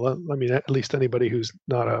that. I mean, at least anybody who's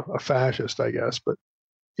not a fascist, I guess, but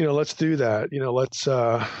let's do that.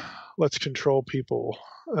 Let's control people.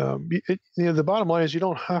 The bottom line is you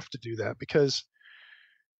don't have to do that because,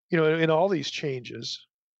 in all these changes,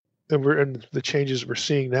 and the changes we're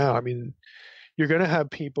seeing now, I mean, you're going to have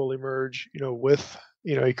people emerge, with,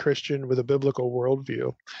 a Christian with a biblical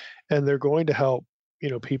worldview, and they're going to help,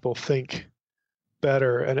 people think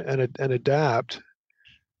better and adapt,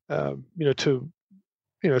 to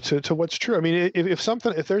what's true. I mean, if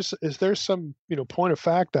there's some, point of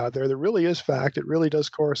fact out there that really is fact, it really does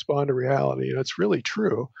correspond to reality, and it's really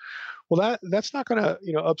true. Well, that's not going to,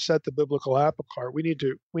 upset the biblical apple cart. We need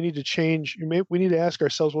to change. We need to ask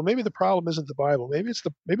ourselves, well, maybe the problem isn't the Bible. Maybe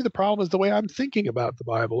the problem is the way I'm thinking about the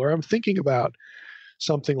Bible, or I'm thinking about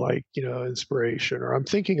something like, inspiration, or I'm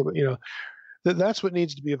thinking about, that's what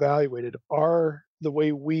needs to be evaluated. Are the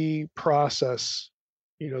way we process,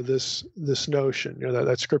 this notion,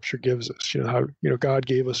 that Scripture gives us, how, God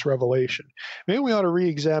gave us revelation. Maybe we ought to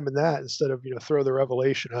re-examine that instead of, throw the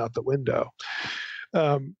revelation out the window.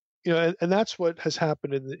 And that's what has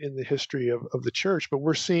happened in the history of the church. But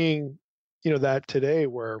we're seeing, that today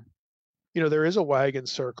where, there is a wagon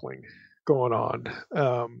circling going on.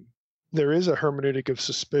 There is a hermeneutic of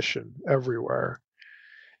suspicion everywhere.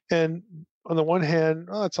 And on the one hand,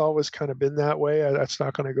 it's always kind of been that way. That's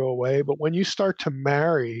not going to go away. But when you start to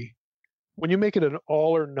marry, when you make it an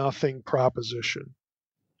all or nothing proposition,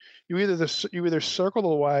 you either circle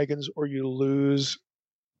the wagons or you lose.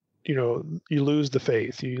 You lose the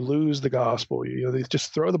faith, you lose the gospel. They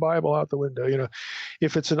just throw the Bible out the window.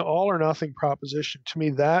 If it's an all or nothing proposition, to me,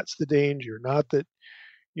 that's the danger. Not that,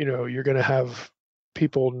 you're going to have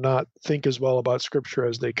people not think as well about Scripture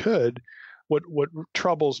as they could. What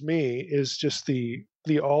troubles me is just the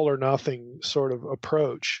all or nothing sort of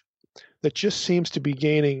approach that just seems to be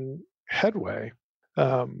gaining headway.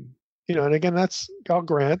 And again, I'll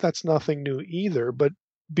grant that's nothing new either, but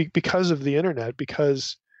because of the internet,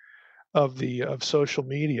 because of social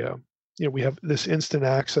media, we have this instant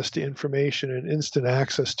access to information and instant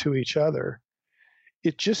access to each other.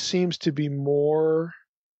 It just seems to be more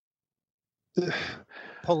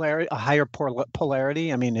polarity, a higher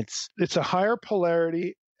polarity. I mean, it's a higher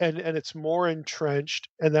polarity, and it's more entrenched,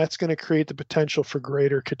 and that's going to create the potential for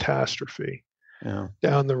greater catastrophe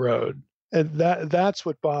down the road. And that's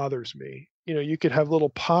what bothers me. You could have little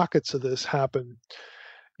pockets of this happen,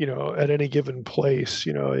 at any given place,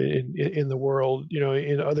 in the world,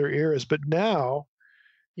 in other eras. But now,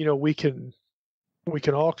 we can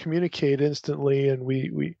all communicate instantly.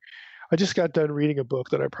 And I just got done reading a book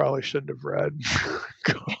that I probably shouldn't have read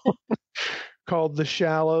called The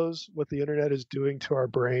Shallows, What the Internet is Doing to Our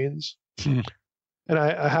Brains. And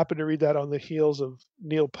I happened to read that on the heels of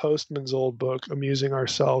Neil Postman's old book, Amusing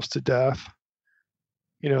Ourselves to Death.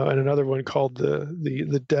 And another one called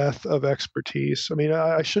the Death of Expertise. I mean,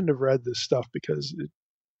 I shouldn't have read this stuff because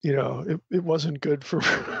it wasn't good for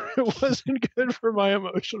it wasn't good for my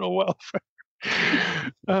emotional welfare.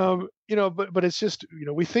 But it's just,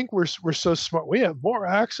 we think we're so smart. We have more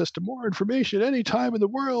access to more information any time in the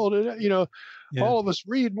world, and all of us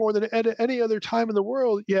read more than any other time in the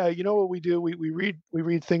world. Yeah, you know what we do? We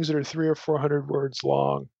read things that are 300 or 400 words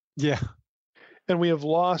long. Yeah, and we have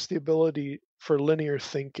lost the ability for linear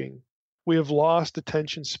thinking. We have lost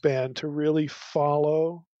attention span to really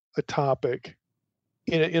follow a topic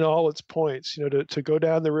in all its points, to go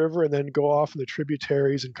down the river and then go off in the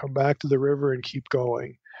tributaries and come back to the river and keep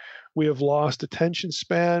going. We have lost attention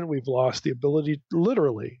span. We've lost the ability,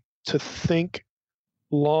 literally, to think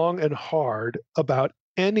long and hard about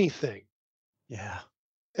anything. Yeah.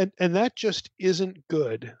 And that just isn't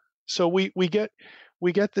good. So we get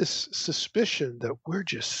this suspicion that we're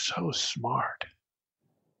just so smart.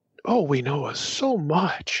 Oh, we know so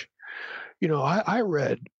much. I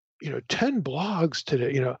read, 10 blogs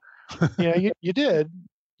today, Yeah, you did.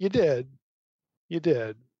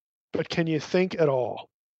 But can you think at all?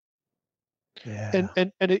 Yeah.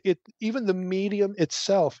 And it even the medium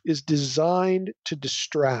itself is designed to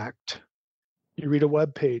distract. You read a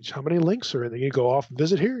web page, how many links are in there? You go off and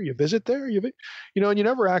visit here, you visit there, and you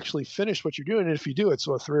never actually finish what you're doing. And if you do, it's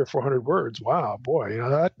 300 or 400 words. Wow, boy,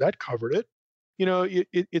 that covered it.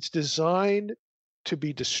 It's designed to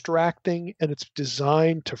be distracting, and it's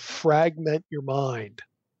designed to fragment your mind.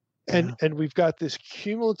 And we've got this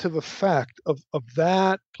cumulative effect of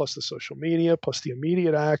that, plus the social media, plus the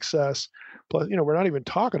immediate access, plus, we're not even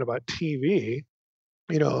talking about TV,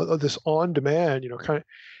 this on demand,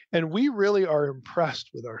 and we really are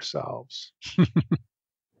impressed with ourselves.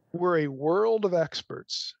 We're a world of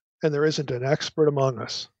experts, and there isn't an expert among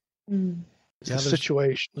us. It's a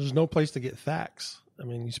situation. There's no place to get facts. I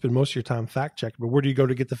mean, you spend most of your time fact checking, but where do you go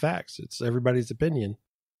to get the facts? It's everybody's opinion.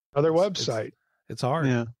 Another website. It's hard.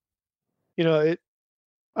 Yeah.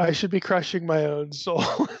 I should be crushing my own soul,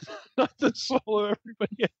 not the soul of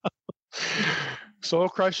everybody else. Soul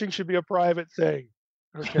crushing should be a private thing.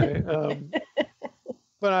 Okay.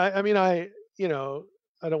 But I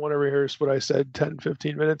don't want to rehearse what I said 10,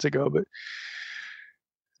 15 minutes ago, but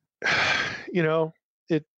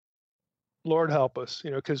Lord help us,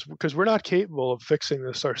 because we're not capable of fixing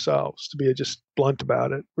this ourselves, to be just blunt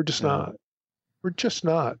about it. We're just not. We're just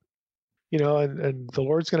not. And the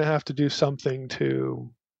Lord's going to have to do something to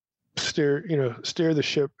steer the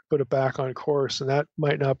ship, put it back on course, and that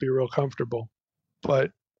might not be real comfortable, but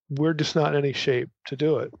we're just not in any shape to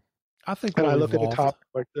do it. I think, and I look at a topic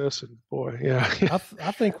like this, and boy, yeah,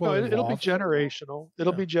 I think it'll be generational.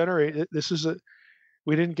 It'll be generated.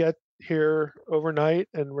 We didn't get here overnight,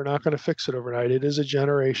 and we're not going to fix it overnight. It is a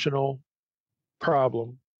generational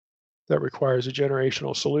problem that requires a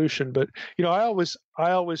generational solution. But I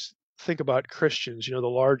always think about Christians, the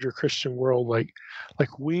larger Christian world, like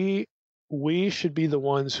we should be the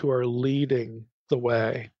ones who are leading the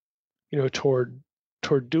way, toward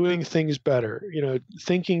doing things better,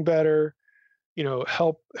 thinking better,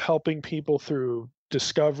 helping people through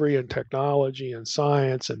discovery and technology and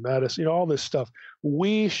science and medicine, all this stuff.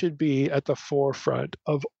 We should be at the forefront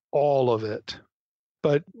of all of it.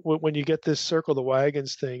 But when you get this circle the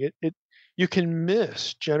wagons thing, you can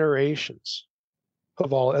miss generations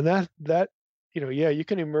of all, and that you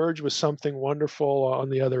can emerge with something wonderful on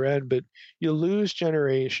the other end, but you lose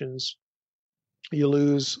generations, you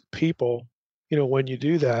lose people, when you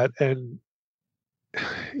do that. And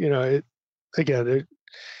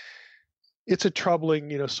it's a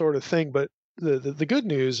troubling, sort of thing. But the good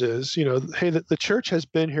news is, hey, the church has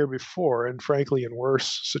been here before, and frankly, in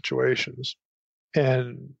worse situations,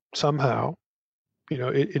 and somehow,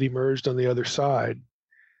 it emerged on the other side.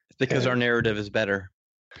 Because our narrative is better.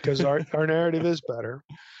 Because our narrative is better.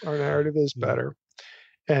 Our narrative is better.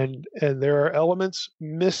 And there are elements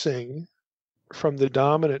missing from the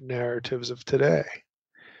dominant narratives of today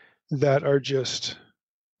that are just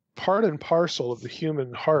part and parcel of the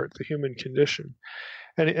human heart, the human condition.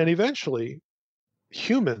 And eventually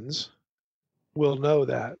humans will know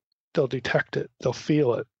that. They'll detect it. They'll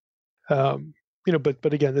feel it.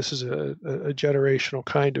 But again, this is a generational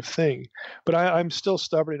kind of thing. But I'm still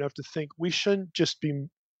stubborn enough to think we shouldn't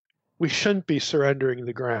be surrendering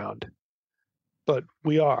the ground, but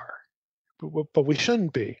we are. But we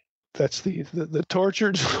shouldn't be. That's the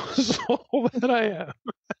tortured soul that I am.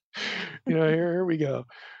 Here we go.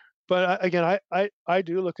 But again, I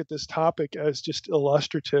do look at this topic as just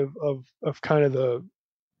illustrative of kind of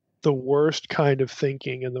the worst kind of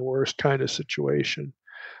thinking and the worst kind of situation.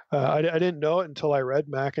 I didn't know it until I read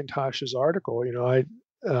McIntosh's article,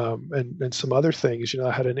 and some other things.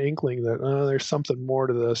 I had an inkling that there's something more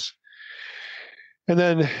to this. And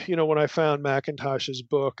then, when I found McIntosh's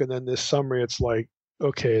book and then this summary, it's like,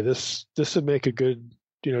 okay, this would make a good,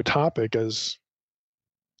 topic, as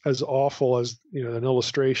awful as an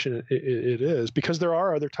illustration it is, because there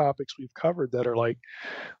are other topics we've covered that are like,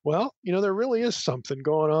 well, there really is something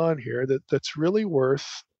going on here that's really worth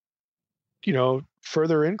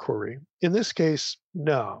further inquiry. In this case,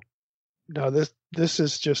 no, this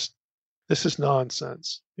is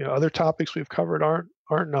nonsense. Other topics we've covered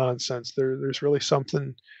aren't nonsense. There's really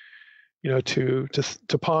something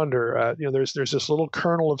to ponder at. There's this little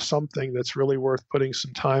kernel of something that's really worth putting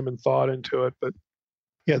some time and thought into it. But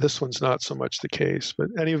yeah, this one's not so much the case. But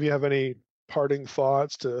any of you have any parting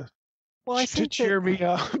thoughts to cheer me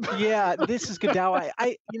up? Yeah, this is good. Now,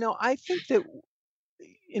 I think that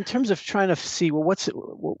in terms of trying to see,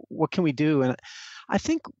 what can we do? And I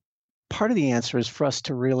think part of the answer is for us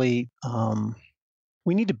to really,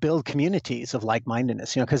 we need to build communities of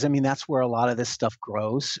like-mindedness, because that's where a lot of this stuff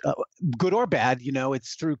grows, good or bad.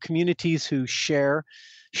 It's through communities who share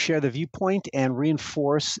the viewpoint and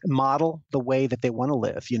model the way that they want to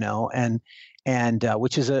live, and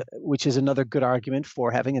which is another good argument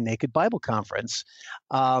for having a Naked Bible Conference.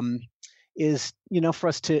 Is for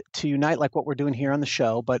us to unite like what we're doing here on the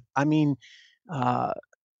show, but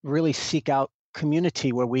really seek out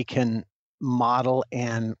community where we can model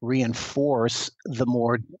and reinforce the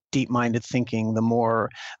more deep-minded thinking, the more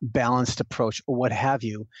balanced approach, or what have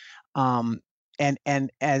you. And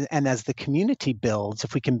as the community builds,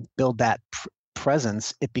 if we can build that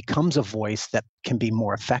presence, it becomes a voice that can be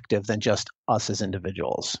more effective than just us as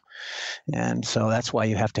individuals. And so that's why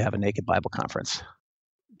you have to have a Naked Bible Conference.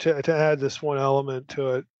 To add this one element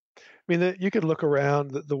to it, I mean, you could look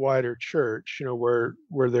around the wider church, where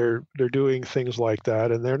they're doing things like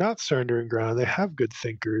that, and they're not surrendering ground. They have good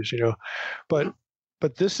thinkers, but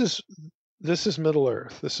this is Middle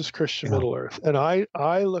Earth. This is Christian Middle Earth, and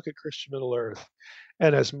I look at Christian Middle Earth,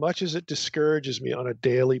 and as much as it discourages me on a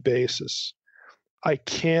daily basis, I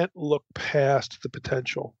can't look past the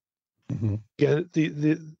potential. Mm-hmm. Again,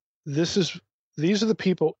 these are the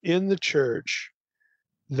people in the church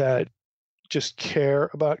that just care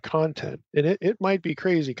about content, and it might be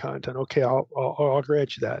crazy content. Okay, I'll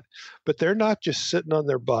grant you that, but they're not just sitting on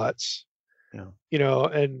their butts,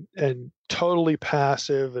 and totally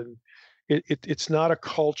passive, and it's not a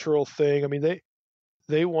cultural thing. I mean,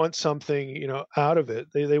 they want something, out of it.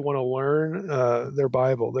 They want to learn their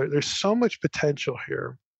Bible. There's so much potential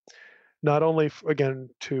here, not only for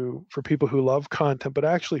people who love content, but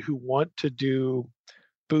actually who want to do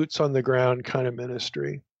boots on the ground kind of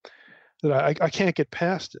ministry. That I can't get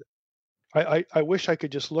past it. I wish I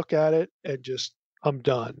could just look at it and just, I'm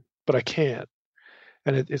done, but I can't.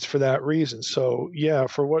 And it's for that reason. So yeah,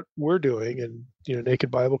 for what we're doing and,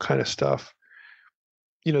 Naked Bible kind of stuff,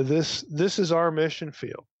 this is our mission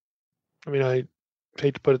field. I mean, I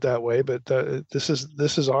hate to put it that way, but this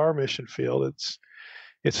is our mission field.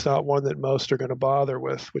 It's not one that most are going to bother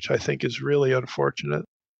with, which I think is really unfortunate.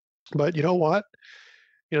 But you know what?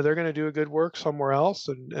 They're going to do a good work somewhere else,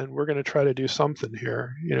 and we're going to try to do something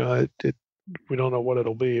here. We don't know what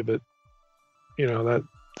it'll be, but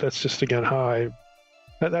that's just, again, how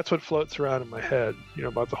that's what floats around in my head,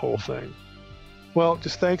 about the whole thing. Well,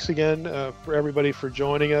 just thanks again for everybody for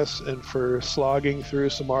joining us and for slogging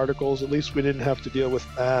through some articles. At least we didn't have to deal with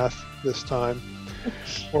math this time,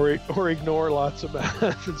 or ignore lots of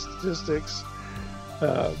math and statistics.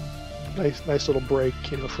 Nice little break,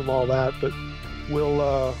 from all that, but.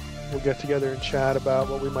 We'll get together and chat about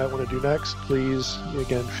what we might want to do next. Please,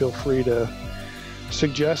 again, feel free to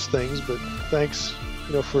suggest things, but thanks,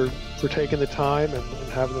 for taking the time and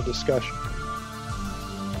having the discussion.